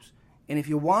clubs. And if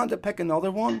you wanted to pick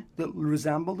another one that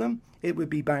resembled them, it would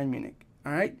be Bayern Munich.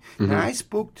 All right? Mm-hmm. Now, I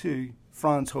spoke to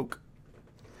Franz Hoek,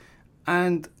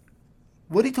 and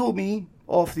what he told me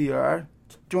off the air,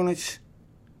 Jonas,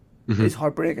 is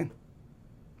heartbreaking.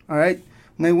 All right?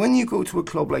 Now, when you go to a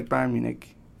club like Bayern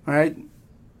Munich, all right,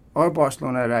 or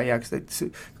Barcelona or Ajax,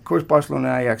 of course, Barcelona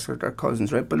and Ajax are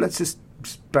cousins, right? But let's just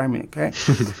Bayern Munich, okay?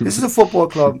 This is a football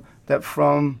club that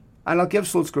and I'll give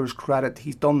Solskjaer's credit,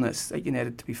 he's done this at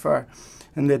United, to be fair,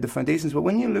 and laid the foundations. But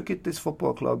when you look at this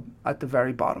football club at the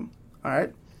very bottom, all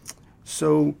right?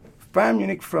 So Bayern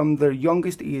Munich, from their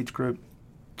youngest age group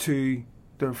to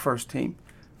their first team,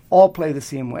 all play the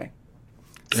same way.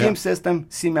 Same system,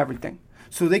 same everything.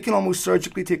 So they can almost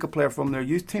surgically take a player from their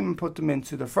youth team and put them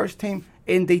into their first team,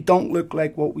 and they don't look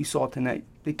like what we saw tonight.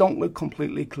 They don't look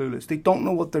completely clueless. They don't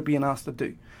know what they're being asked to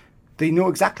do. They know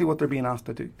exactly what they're being asked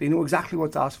to do. They know exactly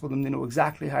what's asked for them. They know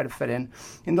exactly how to fit in.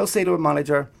 And they'll say to a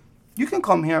manager, you can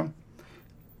come here,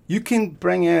 you can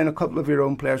bring in a couple of your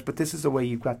own players, but this is the way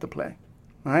you've got to play.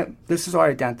 All right? This is our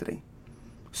identity.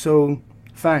 So,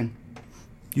 fine.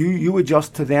 You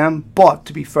adjust to them, but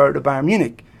to be fair to Bayern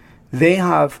Munich, they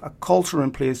have a culture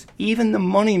in place. Even the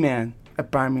money men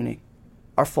at Bayern Munich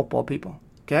are football people,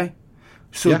 okay?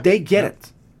 So they get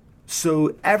it.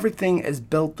 So everything is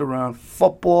built around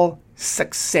football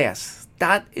success.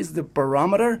 That is the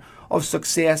barometer of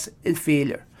success and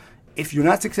failure. If you're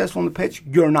not successful on the pitch,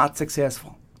 you're not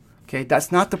successful. Okay,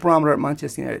 that's not the barometer at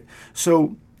Manchester United.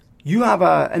 So you have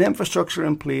an infrastructure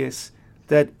in place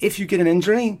that if you get an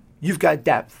injury, you've got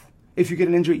depth. If you get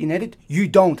an injury at United, you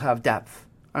don't have depth.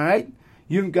 All right?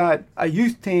 You've got a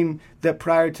youth team that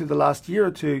prior to the last year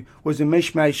or two was a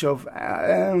mishmash of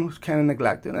kind of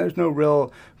neglected. There's no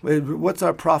real, what's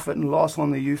our profit and loss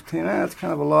on the youth team? It's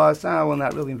kind of a loss. We'll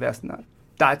not really invest in that.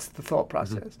 That's the thought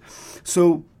process.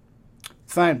 So,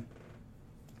 fine.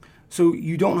 So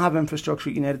you don't have infrastructure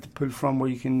at United to pull from where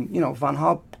you can, Van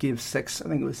Gaal gave six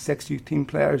youth team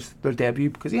players their debut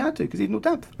because he had to, because he had no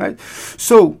depth, right?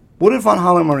 So what did Van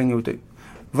Gaal and Mourinho do?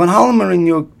 Van Gaal and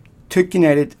Mourinho took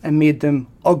United and made them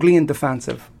ugly and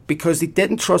defensive because they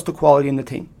didn't trust the quality in the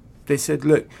team. They said,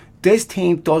 look, this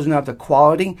team doesn't have the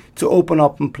quality to open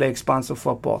up and play expansive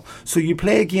football. So you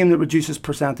play a game that reduces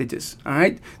percentages, all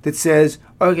right? That says,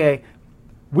 okay,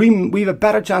 we have a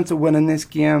better chance of winning this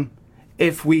game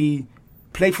if we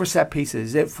play for set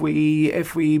pieces, if we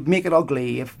make it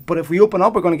ugly, but if we open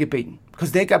up, we're going to get beaten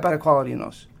because they got better quality than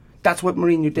us. That's what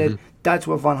Mourinho did. That's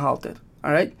what Van Gaal did,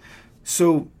 all right?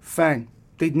 So, fine.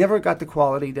 They never got the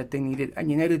quality that they needed,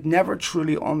 and United never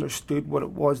truly understood what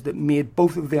it was that made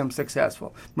both of them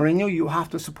successful. Mourinho, you have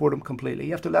to support him completely.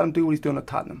 You have to let him do what he's doing at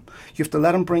Tottenham. You have to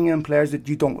let him bring in players that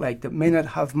you don't like, that may not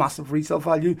have massive resale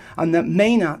value, and that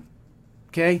may not,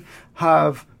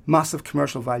 have massive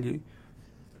commercial value.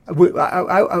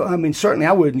 I mean, certainly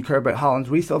I wouldn't care about Haaland's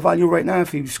resale value right now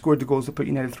if he scored the goals to put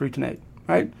United through tonight,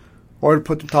 right? Or to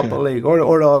put them top of the league, or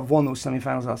to have won those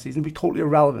semi-finals last season. It'd be totally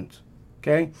irrelevant,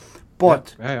 okay?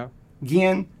 But,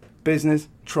 again, business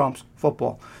trumps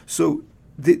football. So,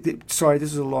 sorry,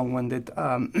 this is a long-winded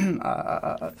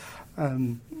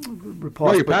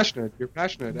report. No, you're passionate. You're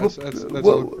passionate. That's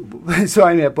all.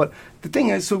 Sorry, but the thing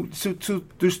is, so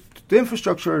there's the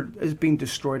infrastructure is being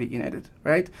destroyed at United,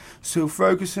 right? So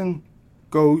Ferguson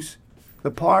goes,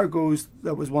 the power goes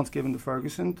that was once given to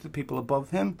Ferguson to the people above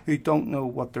him who don't know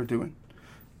what they're doing.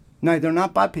 Now, they're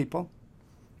not bad people,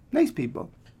 nice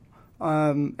people.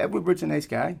 Ed Woodward's a nice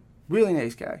guy, Really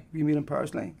nice guy. If you meet him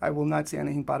personally, I will not say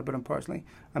anything bad about him personally.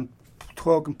 I'm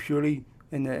talking purely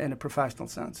in a professional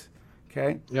sense.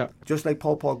 Okay? Yeah. Just like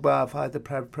Paul Pogba, I've had the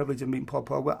privilege of meeting Paul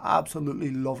Pogba. Absolutely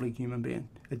lovely human being.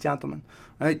 A gentleman.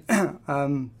 Right?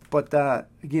 But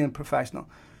again, professional.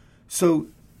 So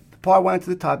the power went to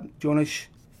the top, Jonas.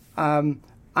 And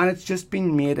it's just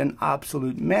been made an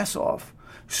absolute mess of.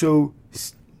 So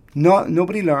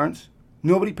nobody learns.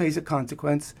 Nobody pays a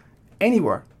consequence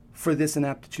anywhere for this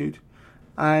ineptitude.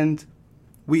 And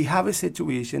we have a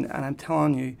situation, and I'm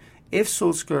telling you, if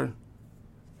Solskjaer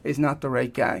is not the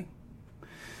right guy,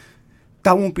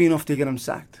 that won't be enough to get him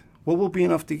sacked. What will be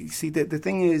enough to see? The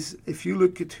thing is, if you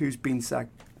look at who's been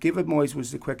sacked, David Moyes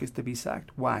was the quickest to be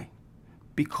sacked. Why?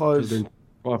 Because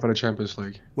off in the Champions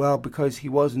League. Well, because he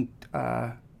wasn't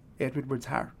Edward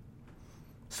Woods-Hart,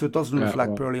 so it doesn't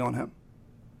reflect purely on him,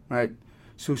 right?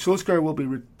 So Solskjaer will be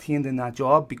retained in that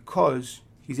job because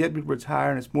he's Edward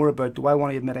Woods-Hart, and it's more about, do I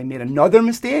want to admit I made another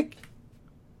mistake,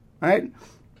 right?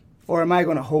 Or am I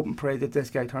going to hope and pray that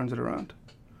this guy turns it around?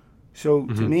 So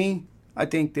to me, I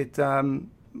think that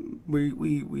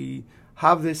we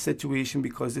have this situation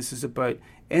because this is about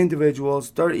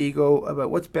individuals, their ego, about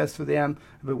what's best for them,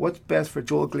 about what's best for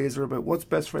Joel Glazer, about what's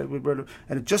best for Edward Woods.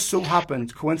 And it just so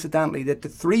happens, coincidentally, that the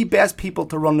three best people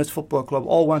to run this football club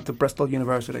all went to Bristol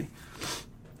University.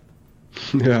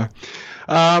 Yeah.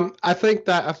 I think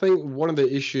one of the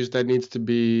issues that needs to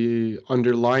be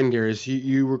underlined here is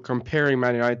you were comparing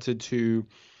Man United to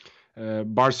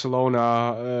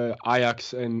Barcelona,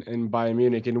 Ajax, and Bayern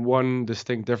Munich. And one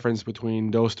distinct difference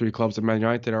between those three clubs and Man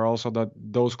United are also that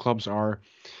those clubs are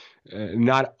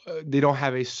they don't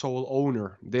have a sole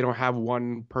owner. They don't have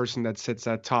one person that sits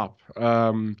at top.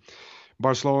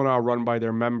 Barcelona are run by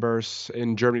their members.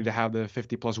 In Germany, they have the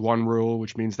 50+1 rule,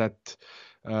 which means that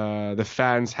the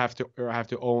fans have to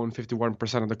own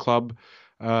 51% of the club.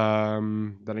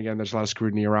 Then again, there's a lot of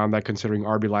scrutiny around that, considering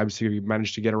RB Leipzig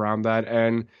managed to get around that.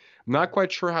 And I'm not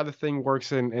quite sure how the thing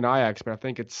works in Ajax, but I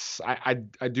think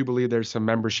I do believe there's some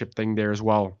membership thing there as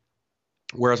well.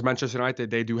 Whereas Manchester United,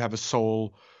 they do have a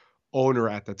sole owner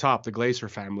at the top, the Glazer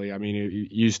family. I mean,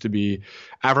 it used to be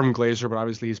Avram Glazer, but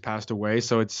obviously he's passed away.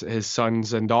 So it's his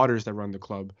sons and daughters that run the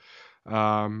club.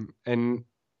 And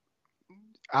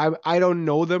I don't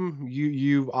know them.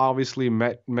 You've obviously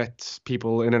met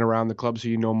people in and around the club, so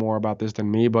you know more about this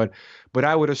than me. But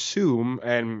I would assume,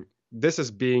 and this is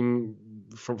being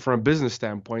from a business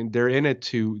standpoint, they're in it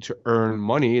to earn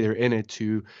money. They're in it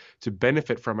to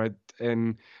benefit from it.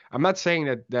 And I'm not saying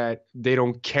that they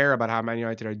don't care about how Man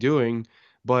United are doing,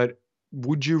 but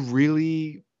would you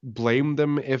really blame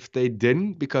them if they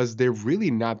didn't? Because they're really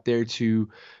not there to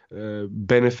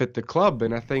benefit the club,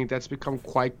 and I think that's become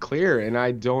quite clear. And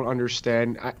I don't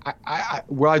understand.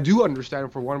 I do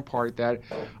understand for one part that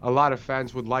a lot of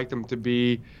fans would like them to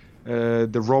be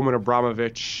the Roman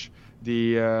Abramovich,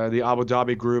 the Abu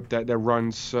Dhabi group that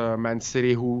runs Man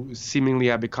City, who seemingly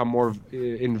have become more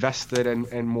invested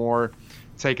and more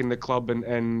taken the club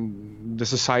and the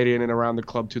society in and around the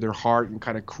club to their heart and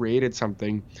kind of created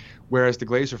something, whereas the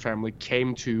Glazer family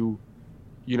came to,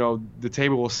 the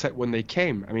table was set when they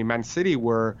came. I mean, Man City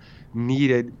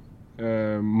needed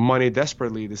money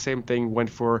desperately. The same thing went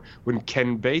for when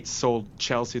Ken Bates sold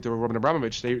Chelsea to Roman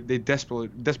Abramovich. They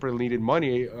desperately needed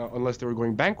money unless they were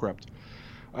going bankrupt.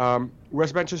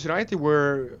 Whereas Manchester United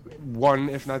were one,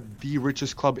 if not the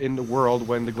richest club in the world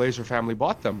when the Glazer family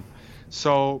bought them.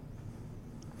 So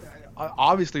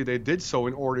obviously they did so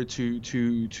in order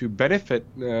to benefit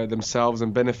themselves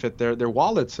and benefit their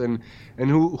wallets, and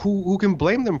who can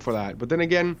blame them for that? But then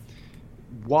again,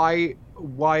 how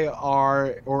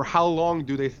long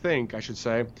do they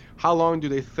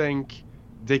think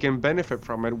they can benefit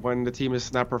from it when the team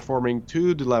is not performing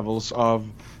to the levels of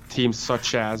teams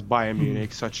such as Bayern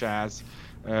Munich, such as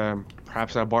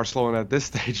perhaps not Barcelona at this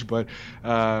stage, but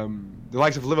the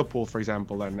likes of Liverpool, for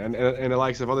example, and the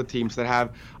likes of other teams that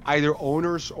have either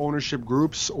ownership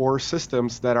groups or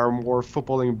systems that are more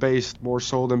footballing based, more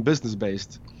so than business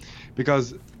based.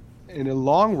 Because in the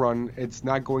long run, it's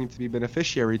not going to be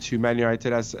beneficiary to Man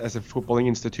United as a footballing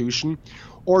institution,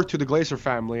 or to the Glazer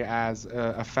family as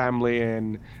a family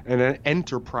and an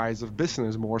enterprise of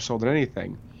business more so than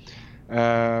anything.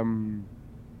 And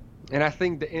I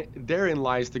think therein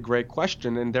lies the great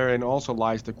question, and therein also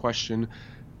lies the question,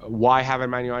 why haven't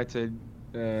Man United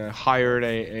hired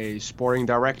a sporting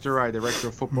director, a director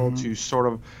of football, to sort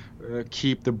of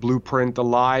keep the blueprint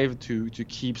alive, to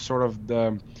keep sort of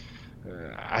the,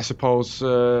 I suppose,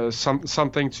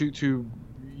 something to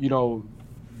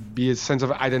be a sense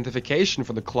of identification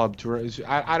for the club.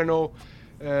 I don't know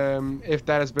if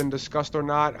that has been discussed or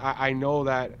not. I know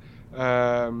that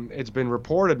It's been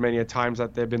reported many a times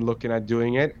that they've been looking at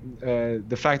doing it.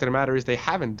 The fact of the matter is they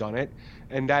haven't done it,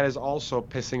 and that is also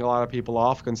pissing a lot of people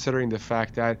off, considering the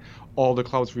fact that all the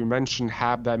clubs we mentioned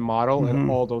have that model,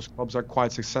 and all those clubs are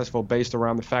quite successful based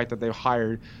around the fact that they've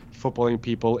hired footballing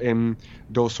people in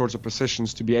those sorts of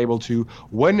positions to be able to,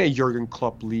 when a Jurgen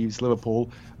Klopp leaves Liverpool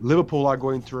are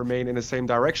going to remain in the same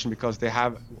direction because they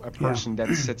have a person that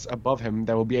sits above him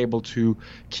that will be able to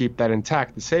keep that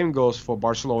intact. The same goes for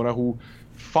Barcelona, who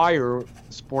fire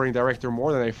sporting director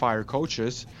more than they fire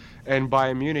coaches, and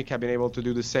Bayern Munich have been able to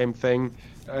do the same thing,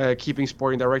 keeping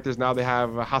sporting directors. Now they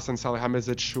have Hasan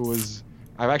Salihamidzic, who is,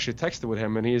 I've actually texted with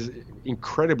him, and he's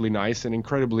incredibly nice and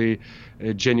incredibly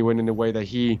genuine in the way that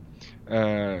he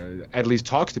at least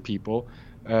talks to people.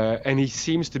 And he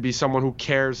seems to be someone who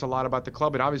cares a lot about the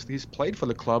club, and obviously he's played for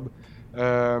the club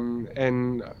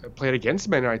and played against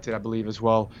Man United, I believe, as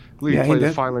well. I believe he played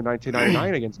the final in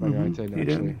 1999 against Man United. He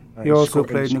did. He also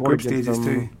played in the group stages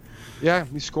too. Yeah,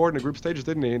 he scored in the group stages,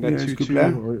 didn't he? In that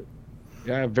 2-2.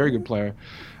 Yeah, very good player.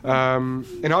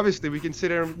 And obviously we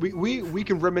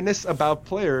can reminisce about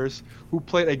players who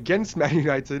played against Man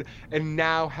United and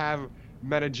now have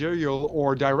managerial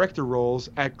or director roles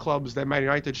at clubs that Man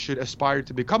United should aspire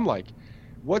to become like.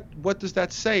 What does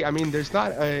that say? I mean, there's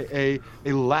not a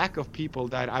lack of people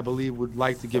that I believe would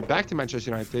like to give back to Manchester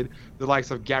United. The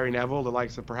likes of Gary Neville, the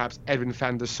likes of perhaps Edwin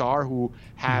van der Sar, who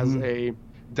has a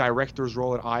director's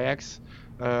role at Ajax.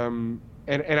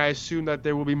 And I assume that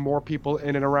there will be more people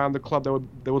in and around the club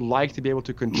that would like to be able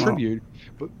to contribute,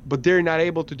 but they're not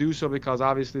able to do so because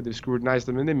obviously they scrutinize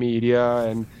them in the media,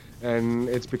 and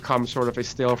it's become sort of a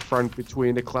stale front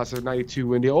between the class of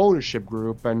 '92 and the ownership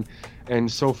group, and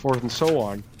so forth and so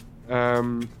on.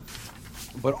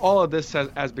 But all of this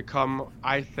has become,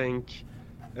 I think,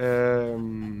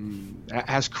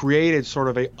 has created sort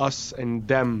of a us and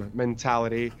them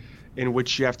mentality, in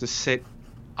which you have to sit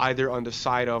either on the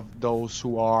side of those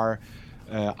who are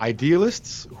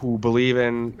idealists, who believe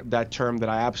in that term that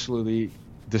I absolutely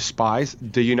despise,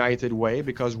 the United way,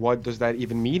 because what does that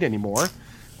even mean anymore?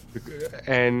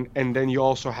 And then you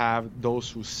also have those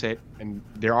who sit, and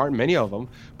there aren't many of them,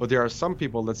 but there are some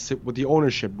people that sit with the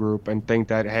ownership group and think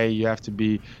that, hey, you have to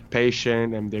be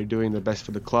patient and they're doing the best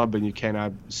for the club and you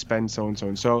cannot spend so and so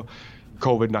and so.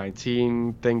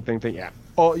 COVID-19 thing. Yeah.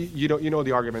 Oh, you know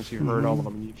the arguments. You've heard all of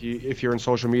them. If you're on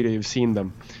social media, you've seen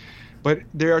them. But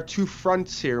there are two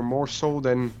fronts here, more so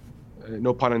than,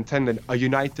 no pun intended, a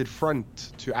united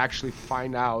front to actually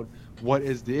find out what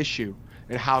is the issue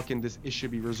and how can this issue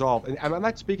be resolved. And I'm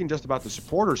not speaking just about the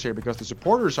supporters here, because the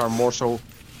supporters are more so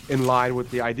in line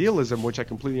with the idealism, which I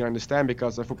completely understand,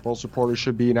 because a football supporter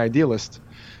should be an idealist.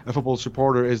 A football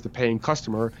supporter is the paying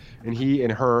customer, and he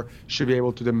and her should be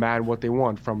able to demand what they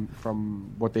want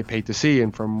from what they pay to see,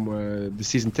 and from the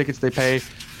season tickets they pay,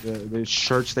 the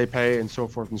shirts they pay, and so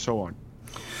forth and so on.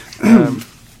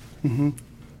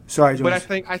 Sorry, Jonas. But I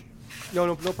think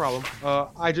no problem.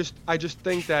 I just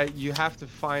think that you have to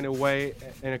find a way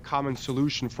and a common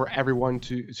solution for everyone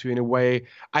to in a way.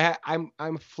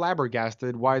 I'm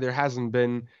flabbergasted why there hasn't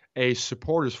been a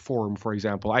supporters forum, for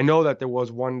example. I know that there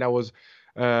was one that was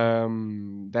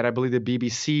that I believe the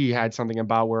BBC had something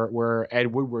about where Ed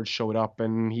Woodward showed up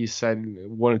and he said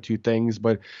one or two things,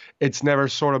 but it's never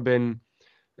sort of been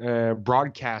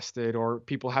broadcasted, or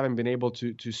people haven't been able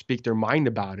to speak their mind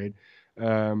about it.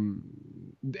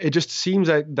 It just seems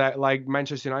that like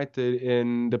Manchester United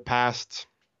in the past,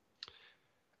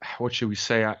 what should we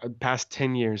say, past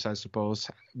 10 years, I suppose,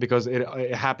 because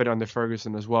it happened under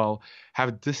Ferguson as well,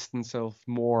 have distanced themselves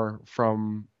more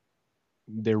from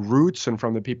their roots and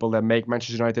from the people that make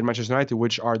Manchester United,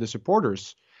 which are the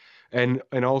supporters, and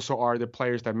also are the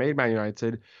players that made Man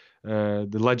United, the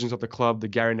legends of the club, the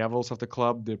Gary Nevilles of the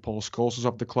club, the Paul Scholes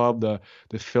of the club,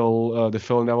 the Phil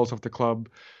Nevilles of the club.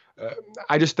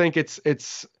 I just think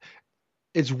it's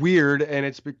weird, and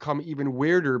it's become even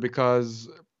weirder because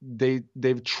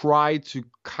they've tried to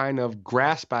kind of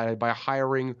grasp at it by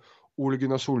hiring Ole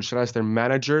Gunnar Solskjær as their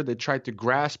manager. They tried to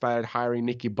grasp at it hiring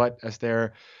Nicky Butt as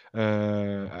their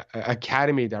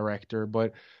academy director,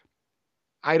 but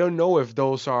I don't know if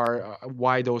those are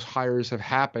why those hires have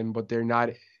happened, but they're not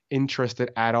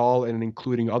interested at all in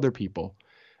including other people.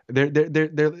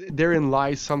 Therein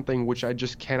lies something which I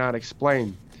just cannot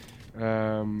explain.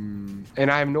 And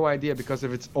I have no idea, because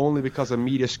if it's only because of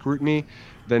media scrutiny,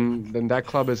 then that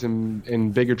club is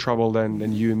in bigger trouble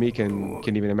than you and me can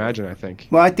even imagine, I think.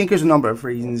 Well, I think there's a number of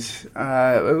reasons.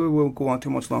 We won't go on too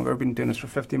much longer. I've been doing this for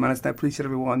 50 minutes, and I appreciate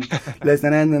everyone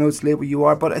listening in. I know it's late where you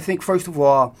are, but I think first of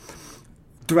all,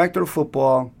 director of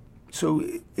football. So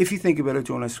if you think about it,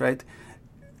 Jonas, right?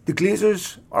 The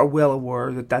Glazers are well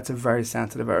aware that that's a very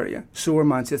sensitive area. So are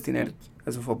Manchester United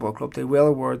as a football club. They're well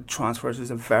aware that transfers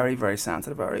is a very, very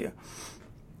sensitive area.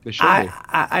 They should be.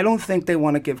 I don't think they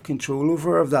want to give control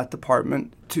over of that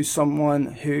department to someone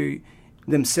who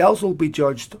themselves will be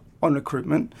judged on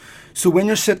recruitment. So when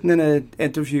you're sitting in an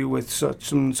interview with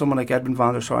someone like Edwin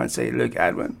van der Sar and say, look,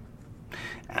 Edwin,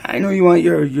 I know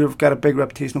you've got a big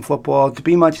reputation in football. To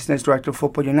be Manchester United's director of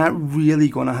football, you're not really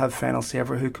going to have final say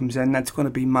over who comes in. That's going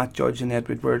to be Matt Judge and Ed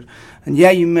Woodward. And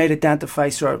yeah, you might identify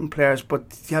certain players,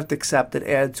 but you have to accept that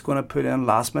Ed's going to put in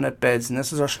last-minute bids, and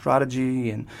this is our strategy,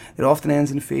 and it often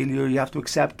ends in failure. You have to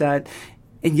accept that.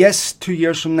 And yes, 2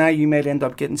 years from now, you might end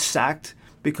up getting sacked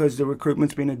because the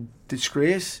recruitment's been a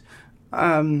disgrace.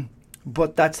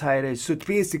 But that's how it is. So it's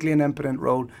basically an impotent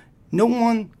role. No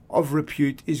one of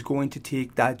repute is going to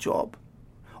take that job.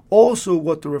 Also,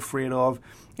 what they're afraid of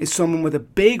is someone with a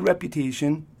big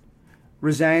reputation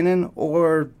resigning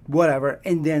or whatever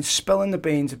and then spilling the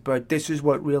beans about this is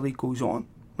what really goes on,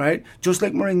 right? Just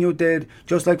like Mourinho did,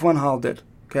 just like Van Gaal did,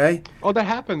 okay? Oh, that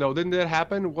happened though. Didn't that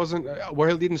happen? Wasn't where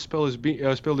he didn't spill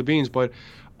the beans, but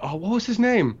what was his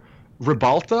name?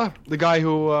 Ribalta, the guy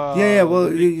who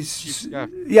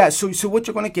So what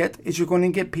you're going to get is you're going to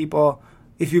get people.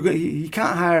 If you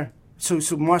can't hire so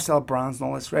Marcel Brands and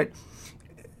all this, right?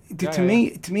 To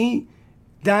me,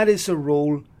 that is a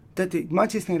role that the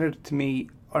Manchester United to me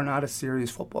are not a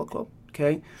serious football club.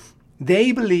 Okay,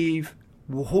 they believe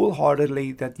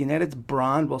wholeheartedly that United's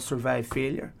brand will survive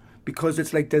failure because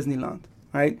it's like Disneyland,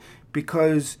 right?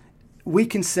 Because we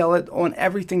can sell it on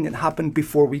everything that happened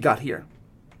before we got here,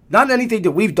 not anything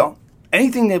that we've done,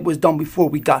 anything that was done before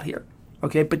we got here.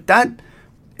 Okay, but that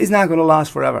is not going to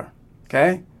last forever.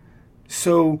 Okay,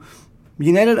 so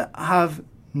United have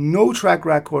no track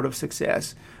record of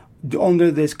success under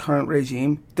this current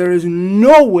regime. There is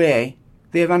no way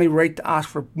they have any right to ask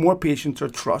for more patience or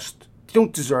trust. They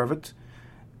don't deserve it.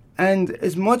 And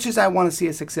as much as I want to see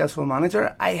a successful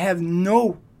manager, I have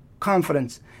no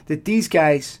confidence that these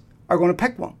guys are going to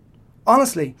pick one.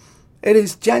 Honestly, it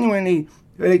is genuinely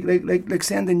like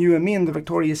sending you and me in the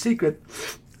Victoria's Secret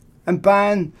and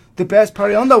buying the best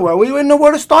pair of underwear. We wouldn't know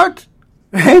where to start.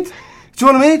 Right? Do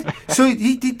you know what I mean? So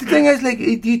the thing is, like,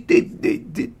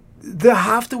 they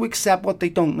have to accept what they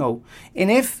don't know. And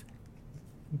if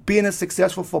being a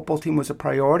successful football team was a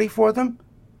priority for them,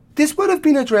 this would have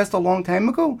been addressed a long time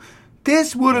ago.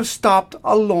 This would have stopped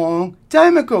a long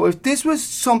time ago. If this was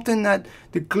something that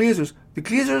the Glazers,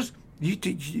 you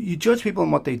judge people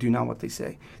on what they do, not what they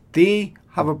say. They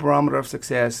have a barometer of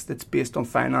success that's based on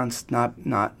finance, not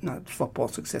football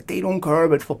success. They don't care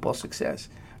about football success,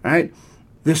 right?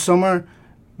 This summer,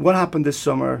 what happened this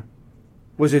summer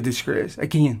was a disgrace.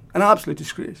 Again, an absolute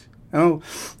disgrace. You know?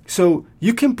 So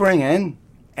you can bring in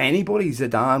anybody,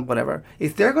 Zidane, whatever.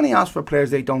 If they're going to ask for players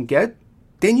they don't get,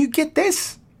 then you get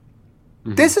this.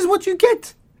 Mm-hmm. This is what you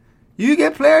get. You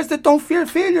get players that don't fear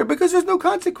failure because there's no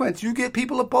consequence. You get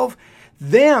people above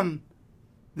them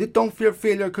that don't fear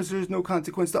failure because there's no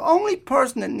consequence. The only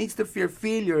person that needs to fear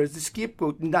failure is the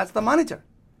scapegoat, and that's the manager.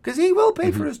 Because he will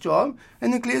pay for his job,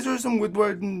 and the Glazers and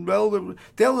Woodward, and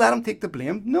they'll let him take the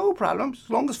blame. No problem. As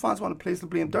long as fans want to place the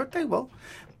blame dirt, they will.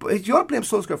 But if you want to blame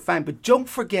Solskjaer, fine. But don't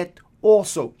forget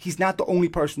also, he's not the only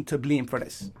person to blame for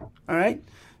this. All right?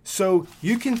 So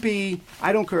you can be,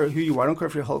 I don't care who you are, I don't care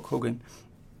if you're Hulk Hogan.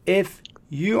 If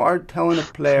you are telling a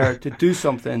player to do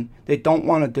something they don't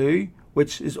want to do,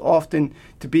 which is often,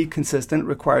 to be consistent,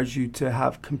 requires you to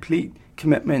have complete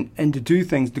commitment and to do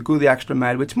things, to go the extra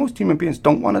mile, which most human beings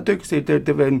don't want to do because they've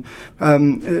been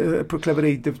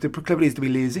proclivity. The proclivity is to be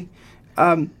lazy.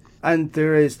 And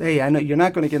there is, hey, I know you're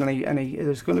not going to get any.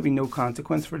 There's going to be no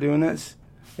consequence for doing this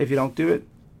if you don't do it.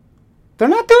 They're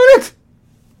not doing it.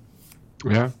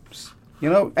 Yeah. You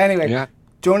know. Anyway, yeah.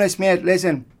 Jonas, mate,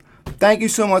 listen. Thank you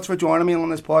so much for joining me on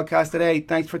this podcast today.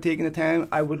 Thanks for taking the time.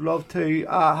 I would love to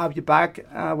have you back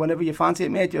whenever you fancy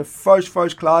it, mate. You're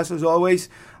first class as always.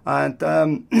 And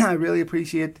I really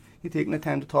appreciate you taking the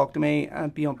time to talk to me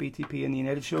and be on BTP and the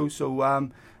United Show. So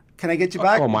can I get you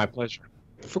back? Oh, my pleasure.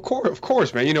 Of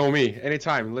course, man. You know me.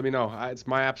 Anytime. Let me know. It's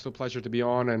my absolute pleasure to be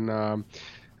on. And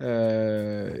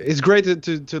it's great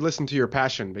to listen to your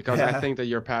passion because I think that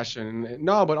your passion...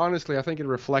 No, but honestly, I think it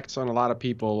reflects on a lot of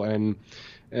people. And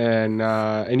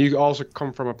and you also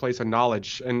come from a place of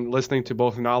knowledge, and listening to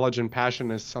both knowledge and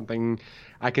passion is something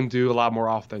I can do a lot more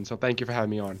often. So thank you for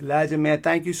having me on. Legend, mate.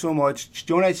 Thank you so much,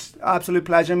 Jonas. Absolute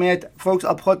pleasure, mate. Folks,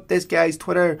 I'll put this guy's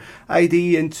Twitter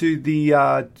ID into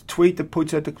the tweet that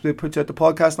puts out the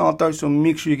podcast out there, so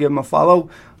make sure you give him a follow.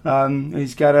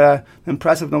 He's got an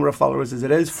impressive number of followers as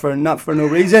it is, not for no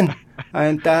reason.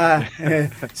 And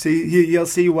you'll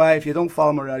see why. If you don't follow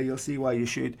him already, you'll see why you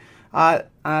should.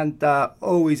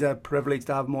 Always a privilege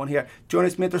to have him on here.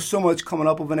 Jonas, mate, there's so much coming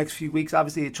up over the next few weeks.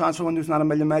 Obviously, the transfer window's not a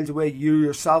million miles away. You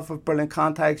yourself have brilliant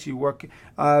contacts. You work,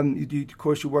 of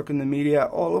course, you work in the media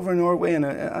all over Norway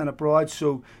and abroad.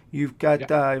 So you've got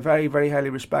very, very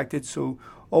highly respected. So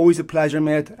always a pleasure,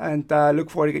 mate. And look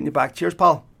forward to getting you back. Cheers,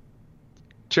 pal.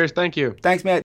 Cheers. Thank you. Thanks, mate.